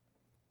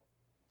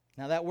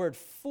 Now that word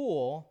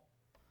fool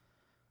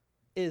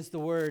is the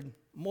word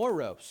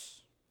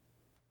moros,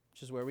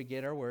 which is where we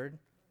get our word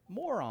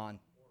moron.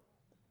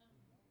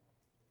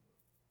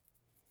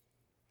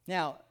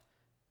 Now,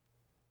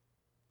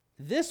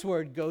 this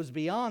word goes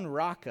beyond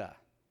raka.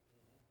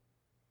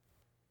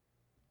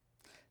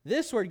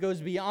 This word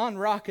goes beyond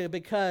raka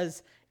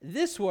because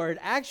this word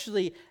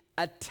actually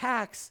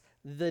attacks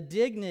the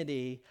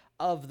dignity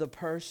of the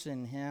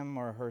person, him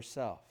or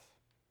herself.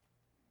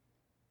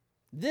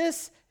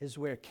 This is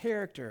where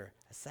character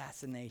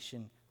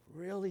assassination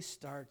really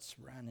starts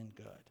running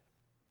good.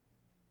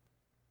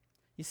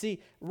 You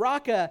see,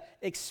 raka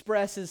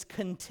expresses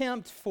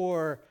contempt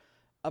for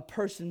a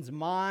person's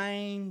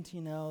mind.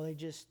 They're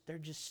just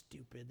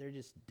stupid. They're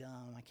just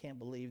dumb. I can't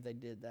believe they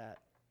did that.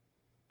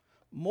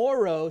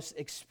 Moros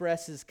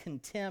expresses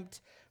contempt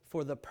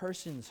for the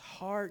person's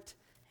heart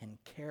and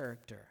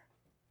character.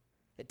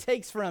 It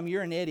takes from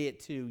you're an idiot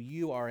to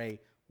you are a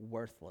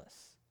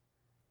worthless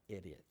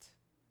idiot.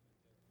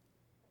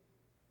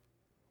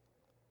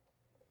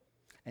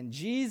 And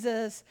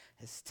Jesus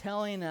is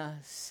telling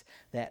us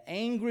that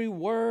angry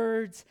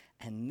words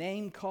and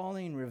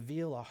name-calling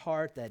reveal a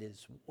heart that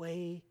is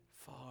way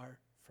far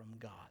from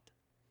God.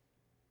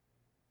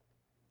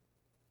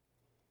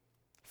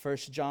 1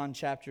 John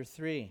chapter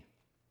 3,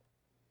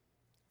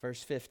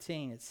 verse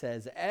 15, it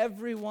says,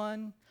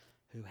 everyone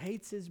who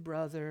hates his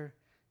brother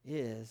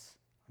is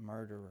a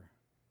murderer.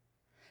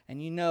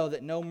 And you know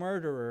that no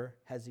murderer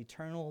has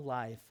eternal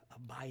life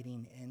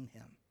abiding in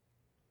him.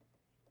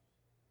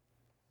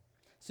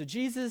 So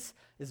Jesus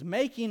is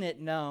making it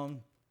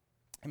known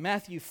in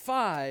Matthew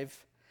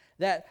 5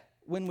 that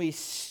when we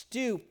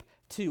stoop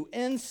to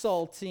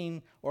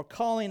insulting or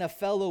calling a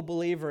fellow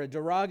believer a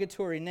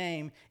derogatory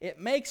name, it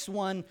makes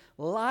one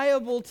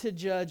liable to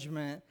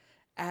judgment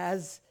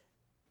as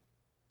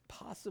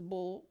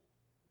possible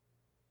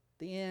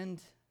the end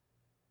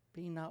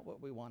being not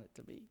what we want it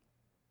to be.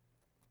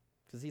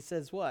 Because he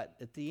says what?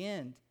 At the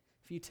end,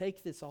 if you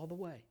take this all the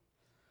way,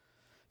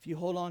 if you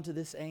hold on to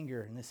this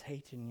anger and this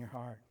hate in your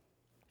heart,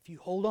 if you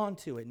hold on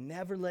to it,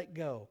 never let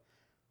go,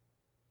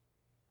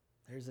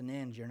 there's an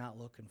end you're not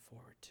looking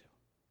forward to.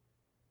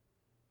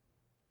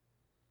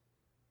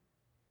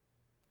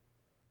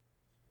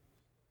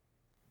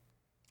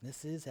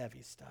 This is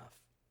heavy stuff.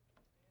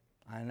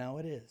 I know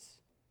it is.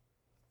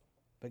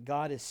 But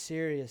God is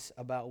serious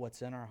about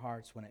what's in our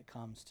hearts when it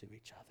comes to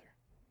each other.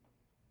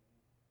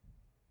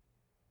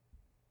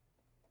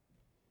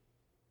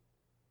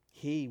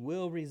 He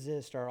will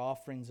resist our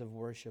offerings of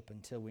worship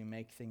until we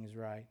make things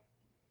right,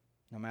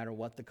 no matter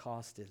what the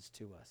cost is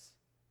to us.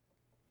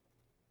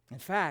 In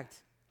fact,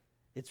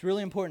 it's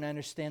really important to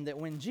understand that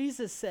when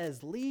Jesus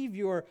says, leave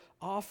your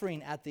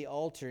offering at the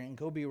altar and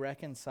go be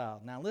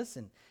reconciled. Now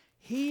listen,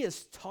 he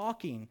is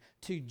talking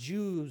to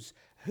Jews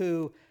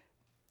who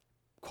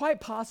quite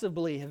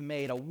possibly have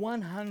made a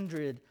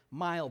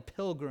 100-mile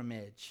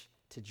pilgrimage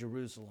to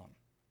Jerusalem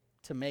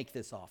to make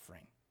this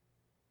offering.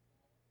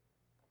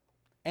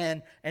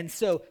 And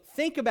so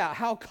think about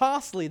how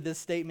costly this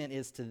statement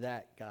is to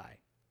that guy.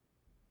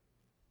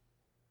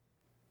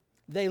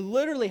 They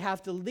literally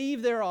have to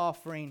leave their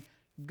offering,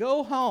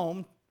 go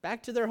home,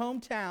 back to their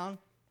hometown,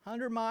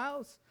 100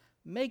 miles,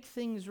 make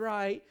things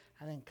right,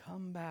 and then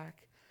come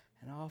back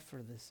and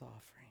offer this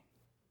offering.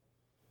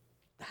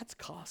 That's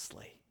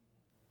costly.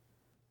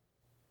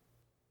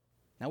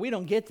 Now, we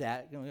don't get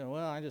that. Well,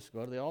 I just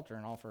go to the altar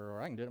and offer,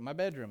 or I can do it in my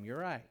bedroom. You're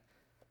right.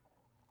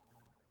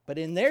 But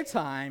in their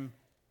time,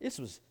 this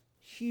was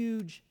a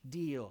huge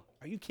deal.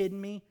 Are you kidding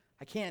me?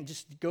 I can't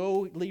just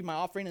go leave my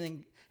offering and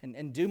then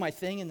and do my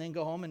thing and then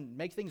go home and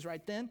make things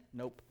right then?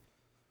 Nope.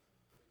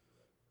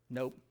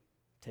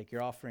 Take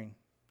your offering.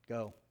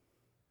 Go.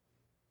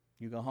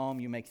 You go home,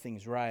 you make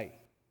things right.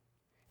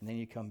 And then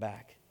you come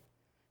back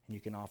and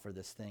you can offer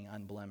this thing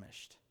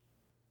unblemished.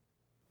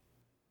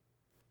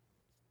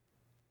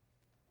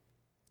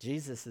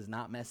 Jesus is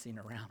not messing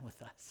around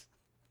with us.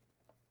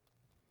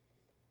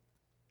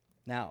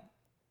 Now,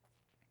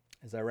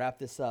 as I wrap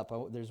this up,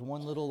 there's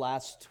one little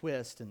last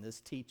twist in this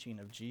teaching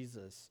of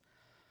Jesus.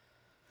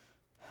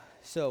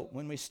 So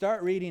when we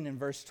start reading in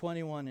verse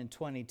 21 and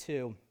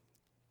 22,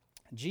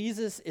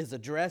 Jesus is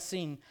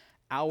addressing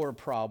our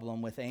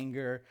problem with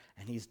anger,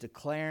 and he's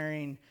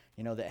declaring,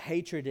 that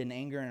hatred and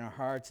anger in our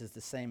hearts is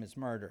the same as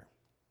murder.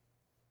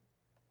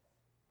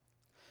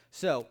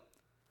 So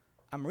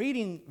I'm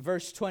reading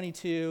verse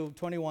 21,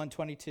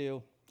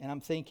 22, and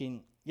I'm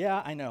thinking,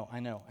 yeah, I know.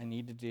 I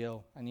need to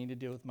deal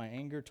with my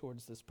anger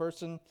towards this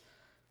person.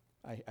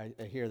 I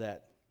hear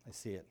that. I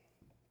see it.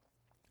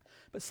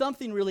 But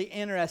something really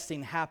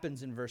interesting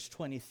happens in verse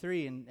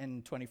 23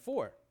 and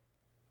 24.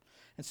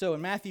 And so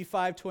in Matthew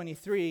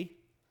 5:23,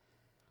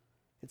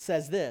 it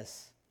says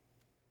this.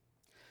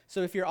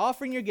 So if you're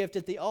offering your gift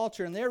at the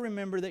altar and there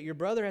remember that your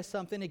brother has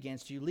something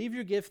against you, leave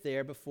your gift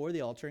there before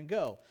the altar and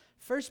go.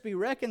 First be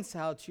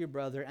reconciled to your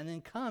brother and then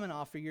come and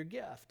offer your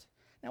gift.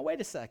 Now wait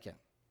a second.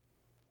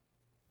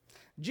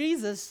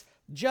 Jesus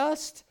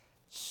just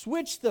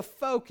switched the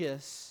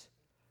focus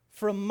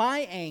from my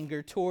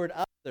anger toward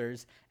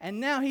others, and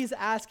now he's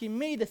asking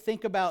me to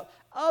think about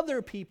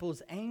other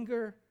people's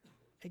anger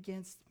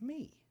against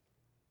me.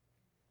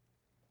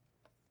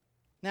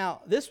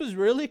 Now, this was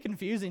really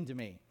confusing to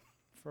me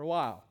for a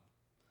while.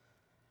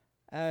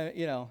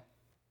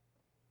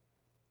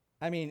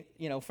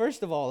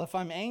 First of all, if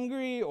I'm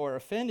angry or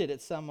offended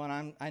at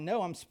someone, I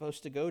know I'm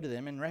supposed to go to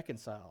them and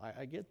reconcile.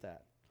 I get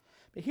that.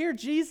 But here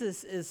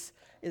Jesus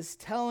is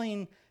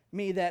telling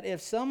me that if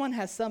someone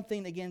has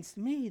something against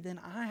me, then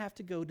I have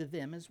to go to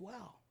them as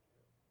well.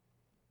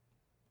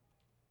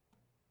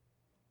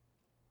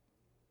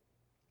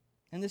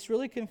 And this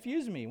really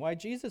confused me, why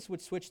Jesus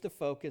would switch the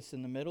focus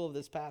in the middle of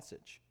this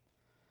passage.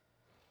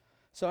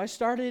 So I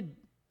started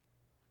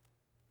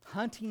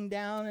hunting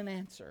down an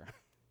answer.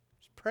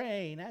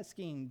 Praying,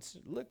 asking,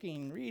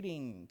 looking,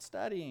 reading,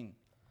 studying.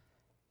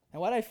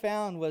 And what I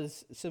found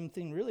was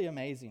something really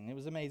amazing. It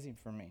was amazing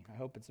for me. I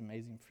hope it's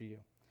amazing for you.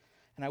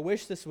 And I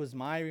wish this was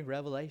my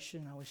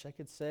revelation. I wish I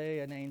could say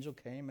an angel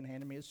came and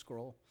handed me a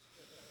scroll.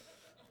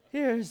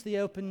 Here's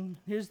the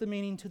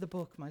meaning to the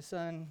book, my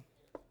son.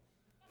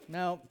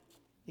 No,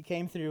 he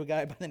came through a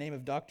guy by the name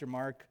of Dr.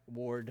 Mark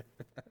Ward.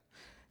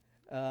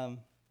 And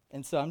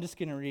so I'm just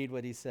going to read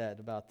what he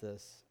said about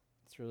this.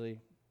 It's really,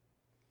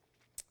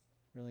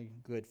 really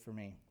good for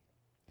me.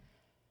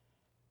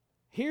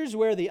 Here's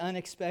where the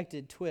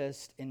unexpected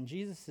twist in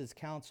Jesus'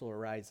 counsel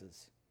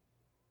arises.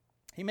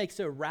 He makes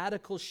a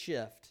radical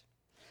shift.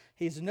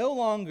 He's no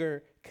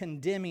longer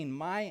condemning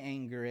my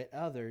anger at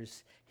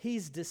others.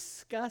 He's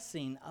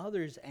discussing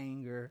others'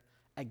 anger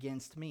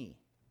against me.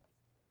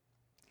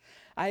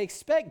 I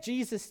expect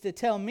Jesus to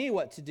tell me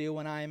what to do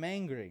when I am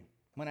angry,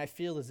 when I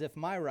feel as if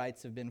my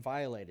rights have been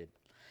violated.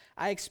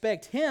 I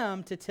expect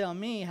him to tell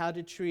me how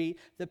to treat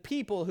the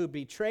people who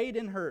betrayed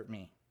and hurt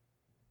me.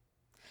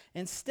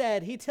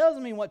 Instead, he tells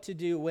me what to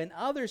do when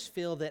others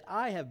feel that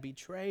I have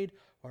betrayed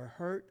or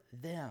hurt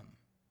them.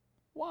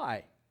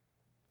 Why?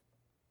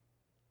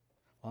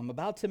 Well, I'm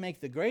about to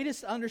make the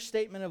greatest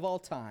understatement of all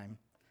time.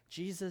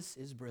 Jesus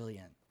is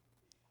brilliant.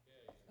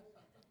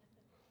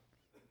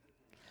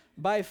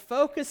 By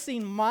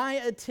focusing my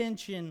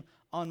attention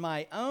on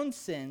my own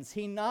sins,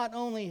 he not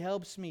only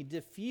helps me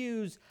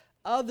diffuse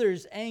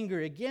others'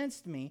 anger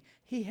against me,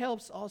 he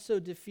helps also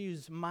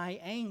diffuse my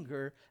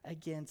anger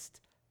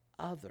against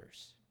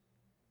others.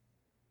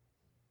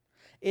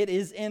 It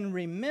is in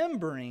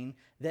remembering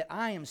that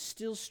I am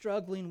still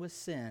struggling with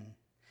sin,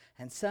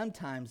 and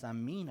sometimes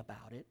I'm mean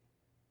about it,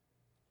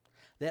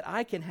 that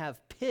I can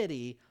have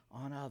pity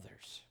on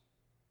others.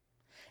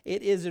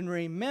 It is in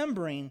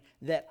remembering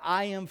that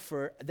I am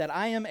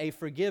a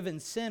forgiven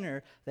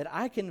sinner that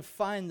I can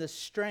find the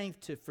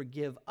strength to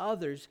forgive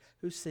others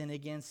who sin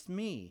against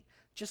me,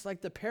 just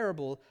like the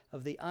parable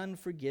of the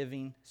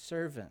unforgiving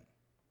servant.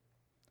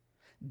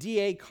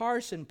 D.A.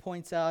 Carson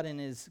points out in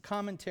his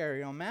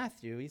commentary on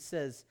Matthew, he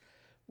says,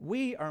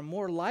 we are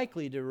more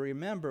likely to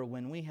remember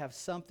when we have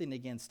something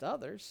against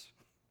others,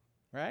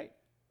 right?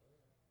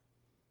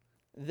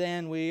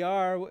 Than we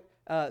are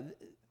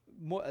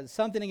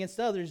something against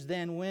others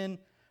than when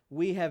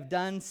we have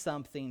done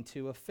something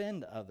to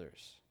offend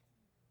others.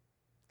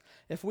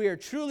 If we are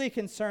truly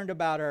concerned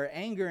about our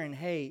anger and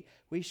hate,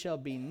 we shall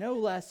be no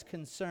less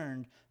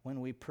concerned when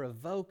we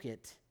provoke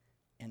it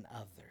in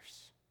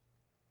others.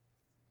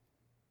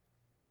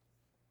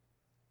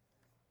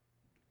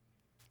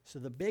 So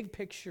the big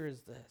picture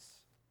is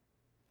this.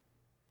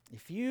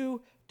 If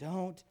you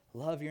don't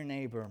love your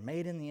neighbor,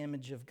 made in the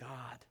image of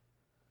God,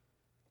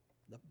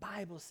 the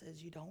Bible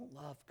says you don't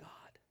love God.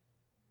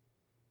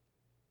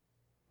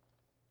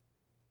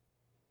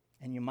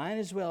 And you might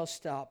as well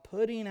stop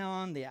putting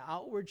on the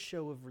outward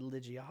show of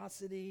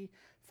religiosity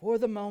for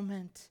the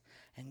moment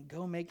and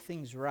go make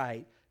things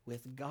right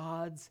with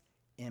God's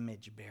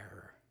image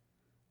bearer.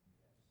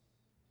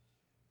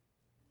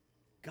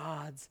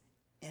 God's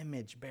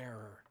image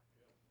bearer.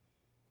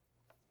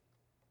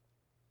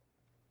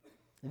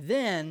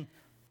 Then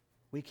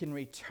we can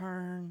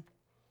return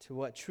to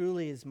what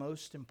truly is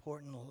most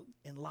important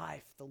in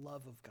life, the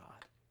love of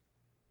God.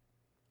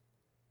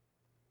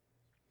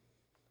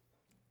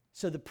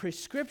 So the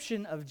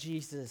prescription of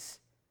Jesus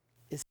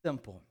is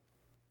simple.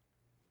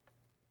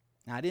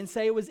 Now, I didn't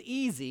say it was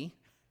easy,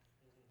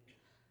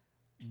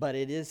 but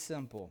it is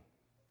simple.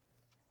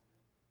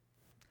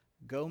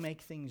 Go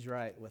make things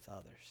right with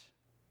others,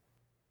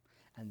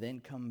 and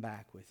then come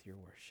back with your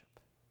worship.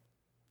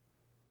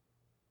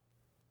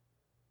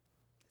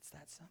 It's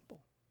that simple.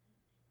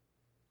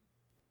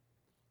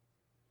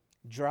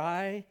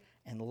 Dry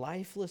and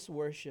lifeless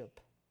worship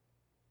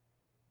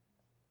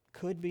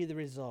could be the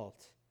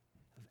result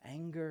of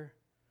anger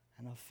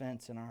and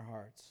offense in our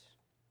hearts,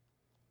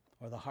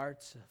 or the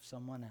hearts of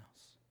someone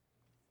else.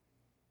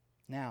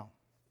 Now,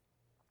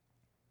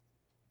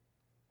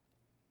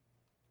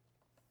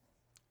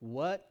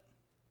 what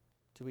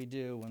do we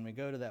do when we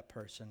go to that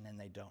person and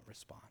they don't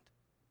respond?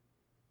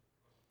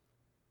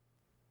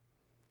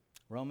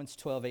 Romans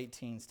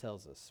 12:18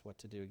 tells us what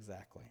to do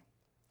exactly.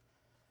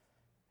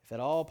 If at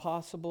all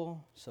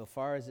possible, so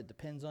far as it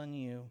depends on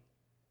you,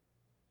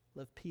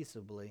 live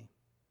peaceably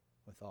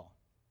with all.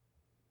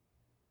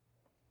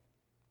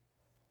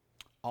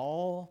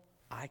 All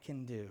I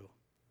can do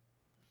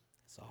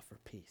is offer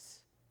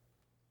peace.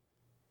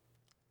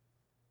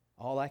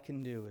 All I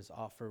can do is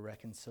offer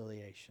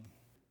reconciliation.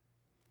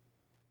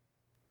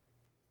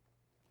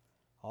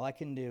 All I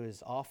can do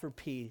is offer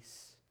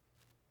peace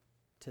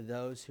to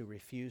those who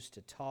refuse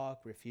to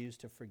talk, refuse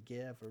to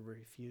forgive, or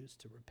refuse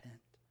to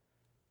repent.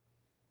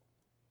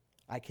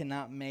 I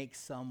cannot make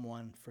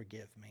someone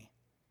forgive me.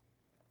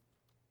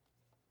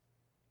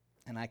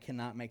 And I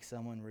cannot make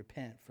someone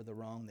repent for the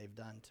wrong they've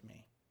done to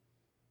me.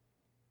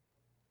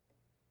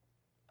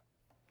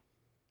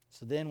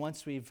 So then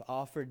once we've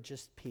offered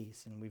just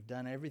peace and we've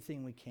done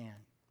everything we can,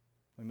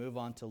 we move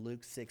on to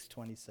Luke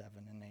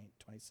 6:27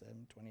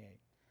 and 28.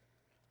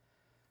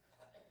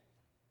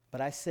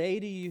 But I say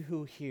to you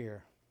who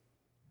hear,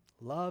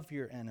 love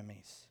your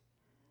enemies.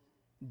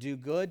 Do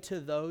good to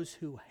those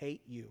who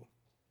hate you,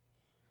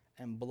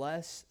 and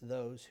bless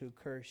those who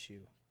curse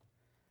you.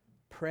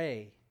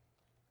 Pray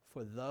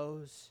for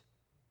those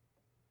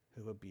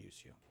who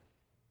abuse you.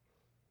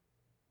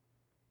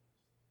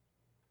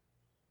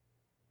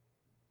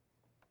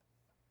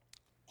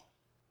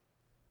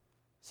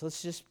 So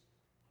let's just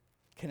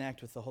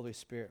connect with the Holy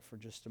Spirit for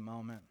just a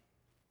moment.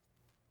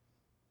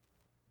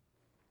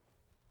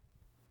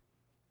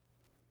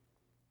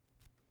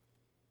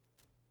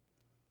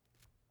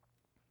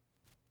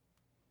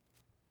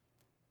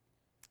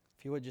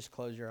 If you would just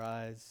close your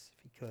eyes,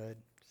 if you could,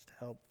 just to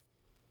help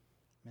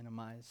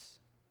minimize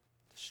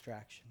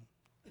distraction.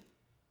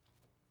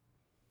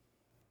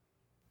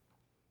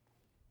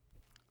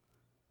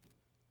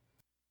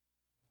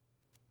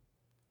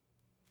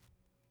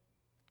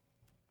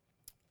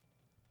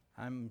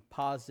 I'm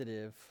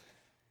positive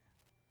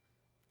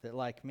that,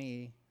 like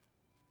me,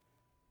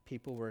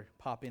 people were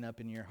popping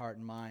up in your heart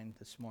and mind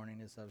this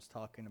morning as I was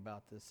talking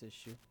about this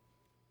issue.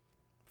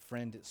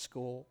 Friend at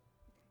school.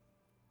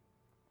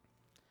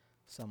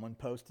 Someone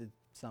posted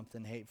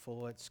something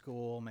hateful at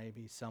school.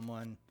 Maybe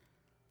someone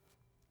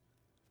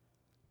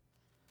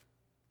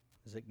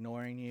is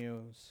ignoring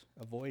you, is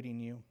avoiding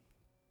you.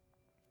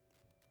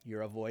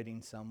 You're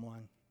avoiding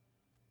someone.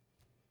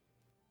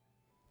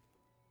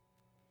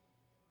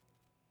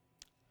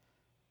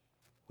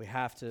 We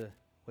have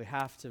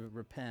to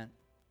repent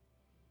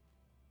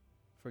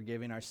for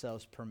giving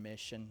ourselves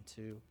permission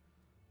to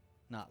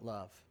not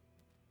love.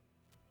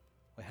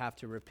 We have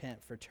to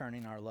repent for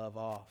turning our love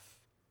off.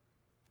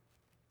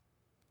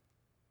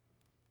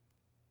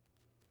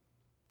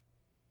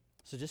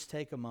 So just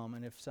take a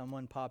moment. If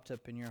someone popped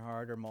up in your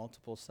heart or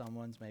multiple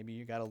someones, maybe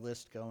you got a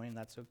list going,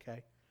 that's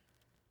okay.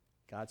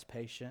 God's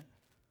patient.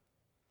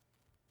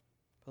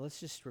 But let's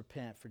just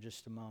repent for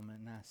just a moment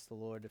and ask the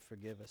Lord to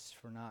forgive us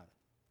for not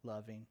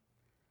loving,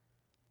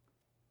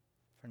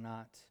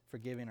 for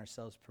giving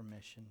ourselves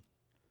permission.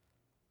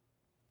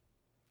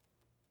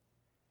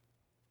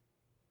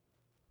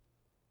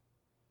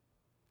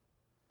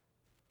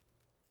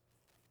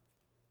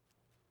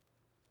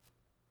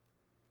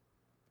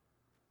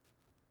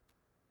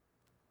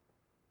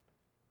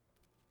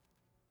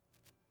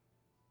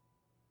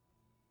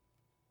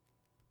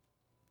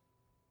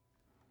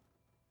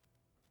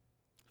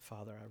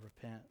 Father, I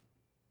repent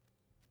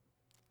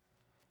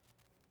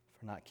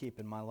for not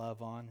keeping my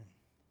love on, and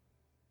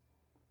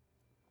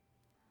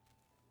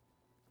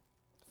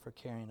for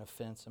carrying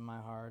offense in my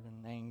heart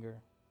and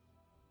anger.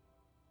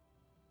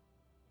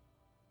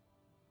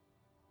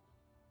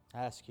 I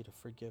ask you to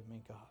forgive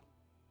me, God,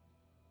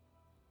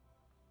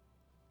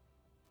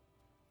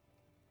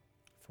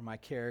 for my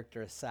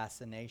character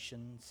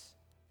assassinations,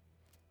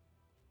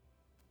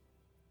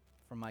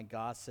 for my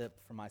gossip,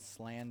 for my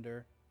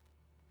slander,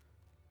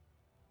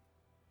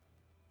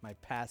 my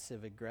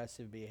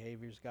passive-aggressive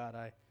behaviors. God,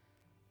 I'm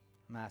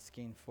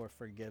asking for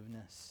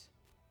forgiveness.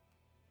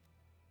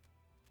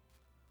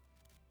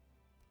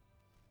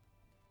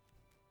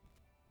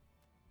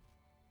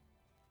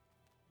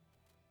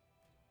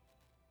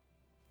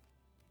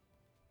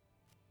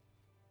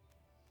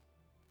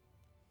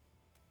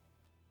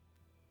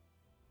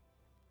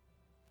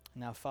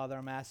 Now, Father,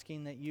 I'm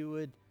asking that you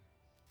would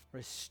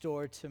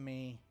restore to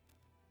me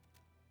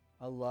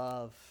a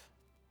love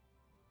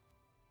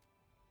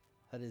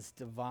that is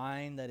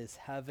divine, that is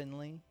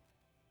heavenly,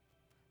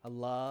 a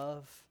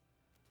love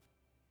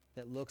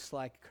that looks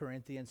like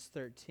Corinthians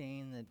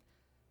 13, that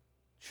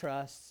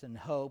trusts and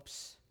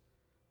hopes,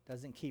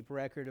 doesn't keep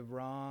record of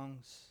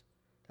wrongs,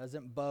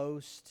 doesn't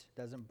boast,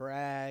 doesn't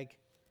brag.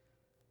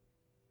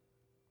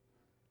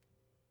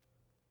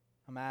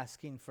 I'm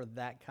asking for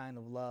that kind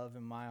of love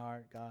in my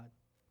heart, God.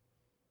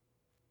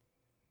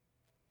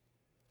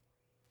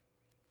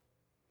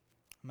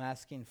 I'm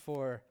asking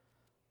for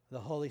the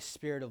Holy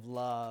Spirit of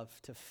love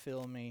to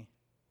fill me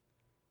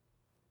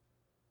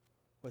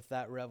with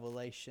that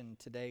revelation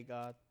today,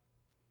 God.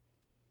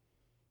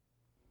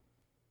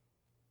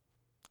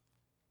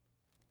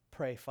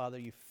 Pray, Father,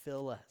 you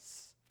fill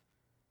us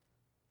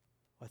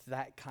with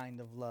that kind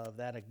of love,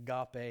 that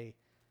agape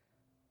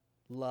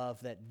love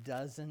that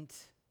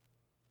doesn't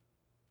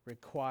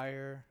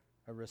require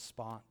a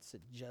response.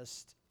 It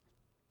just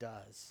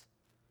does.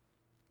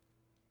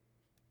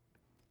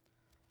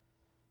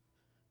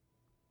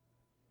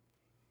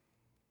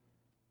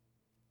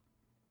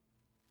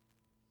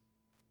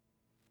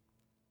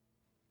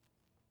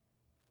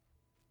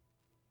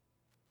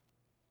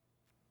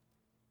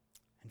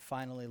 And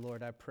finally,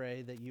 Lord, I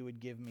pray that you would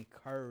give me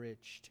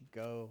courage to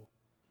go,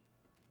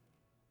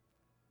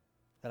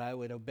 that I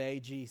would obey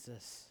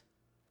Jesus,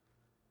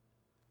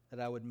 that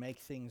I would make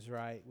things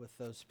right with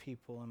those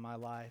people in my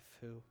life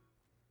who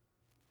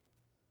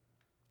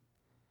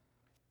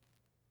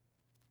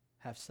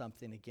have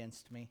something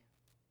against me.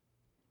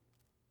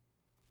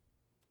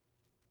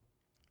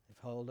 If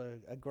I hold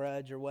a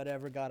grudge or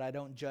whatever, God, I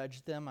don't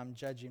judge them. I'm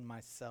judging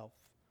myself.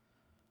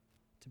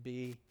 To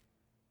be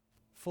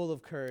full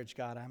of courage,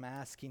 God, I'm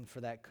asking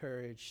for that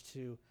courage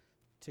to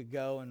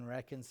go and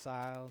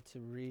reconcile, to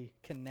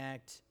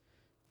reconnect,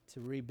 to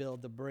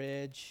rebuild the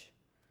bridge.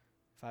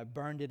 If I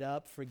burned it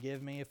up,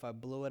 forgive me. If I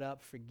blew it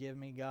up, forgive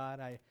me, God.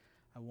 I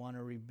want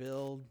to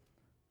rebuild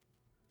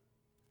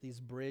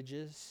these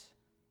bridges.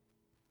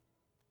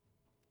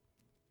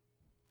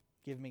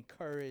 Give me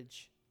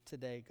courage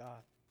today,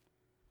 God.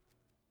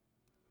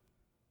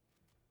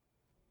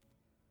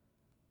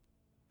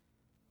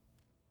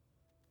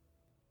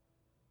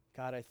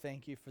 God, I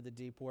thank you for the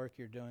deep work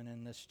you're doing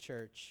in this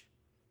church.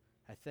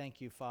 I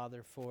thank you,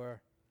 Father, for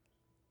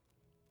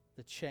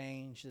the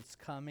change that's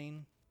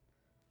coming.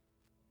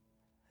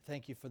 I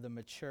thank you for the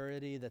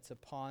maturity that's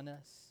upon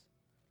us.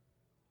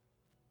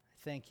 I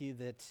thank you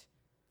that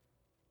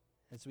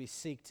as we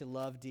seek to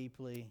love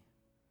deeply,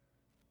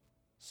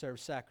 serve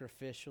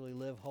sacrificially,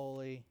 live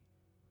holy,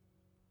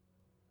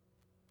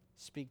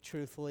 speak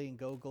truthfully, and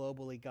go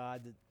globally,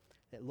 God,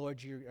 that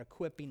Lord, you're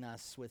equipping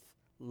us with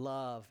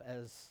love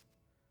as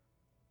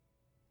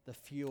the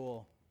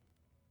fuel.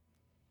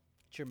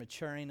 That you're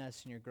maturing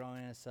us and you're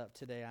growing us up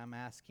today. I'm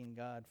asking,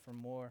 God, for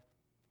more.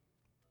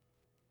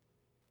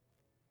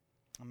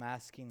 I'm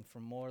asking for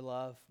more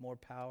love, more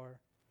power,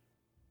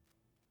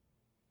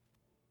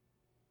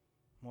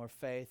 more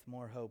faith,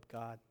 more hope,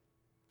 God.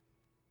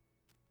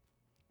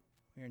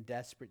 We're in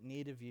desperate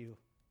need of you.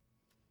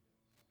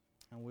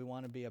 And we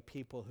want to be a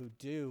people who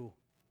do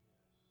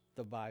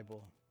the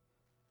Bible.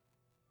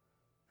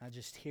 Not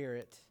just hear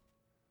it.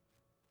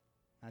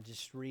 Not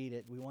just read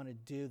it. We want to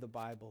do the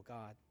Bible,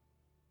 God.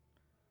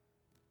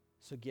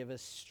 So give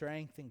us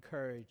strength and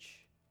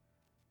courage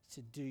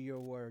to do your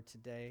word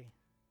today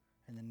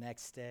and the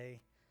next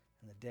day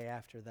and the day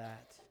after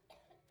that.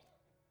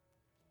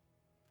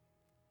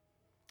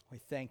 We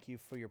thank you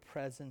for your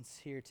presence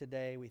here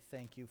today. We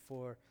thank you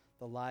for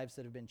the lives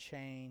that have been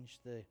changed,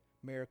 the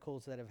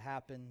miracles that have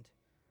happened,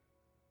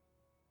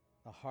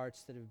 the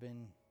hearts that have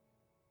been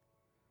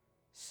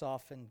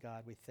softened.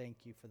 God, we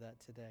thank you for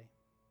that today.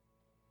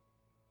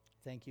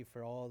 Thank you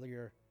for all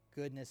your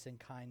goodness and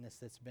kindness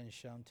that's been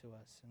shown to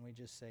us. And we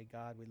just say,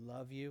 God, we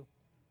love you.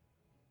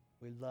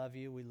 We love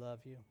you. We love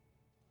you.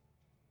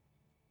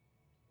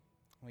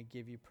 We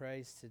give you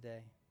praise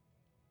today.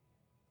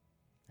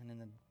 And in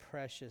the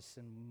precious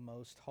and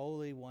most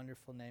holy,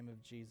 wonderful name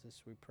of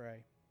Jesus, we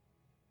pray.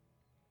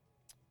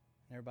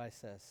 And everybody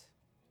says,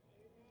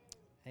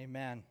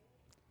 Amen.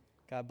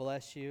 God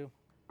bless you.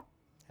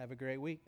 Have a great week.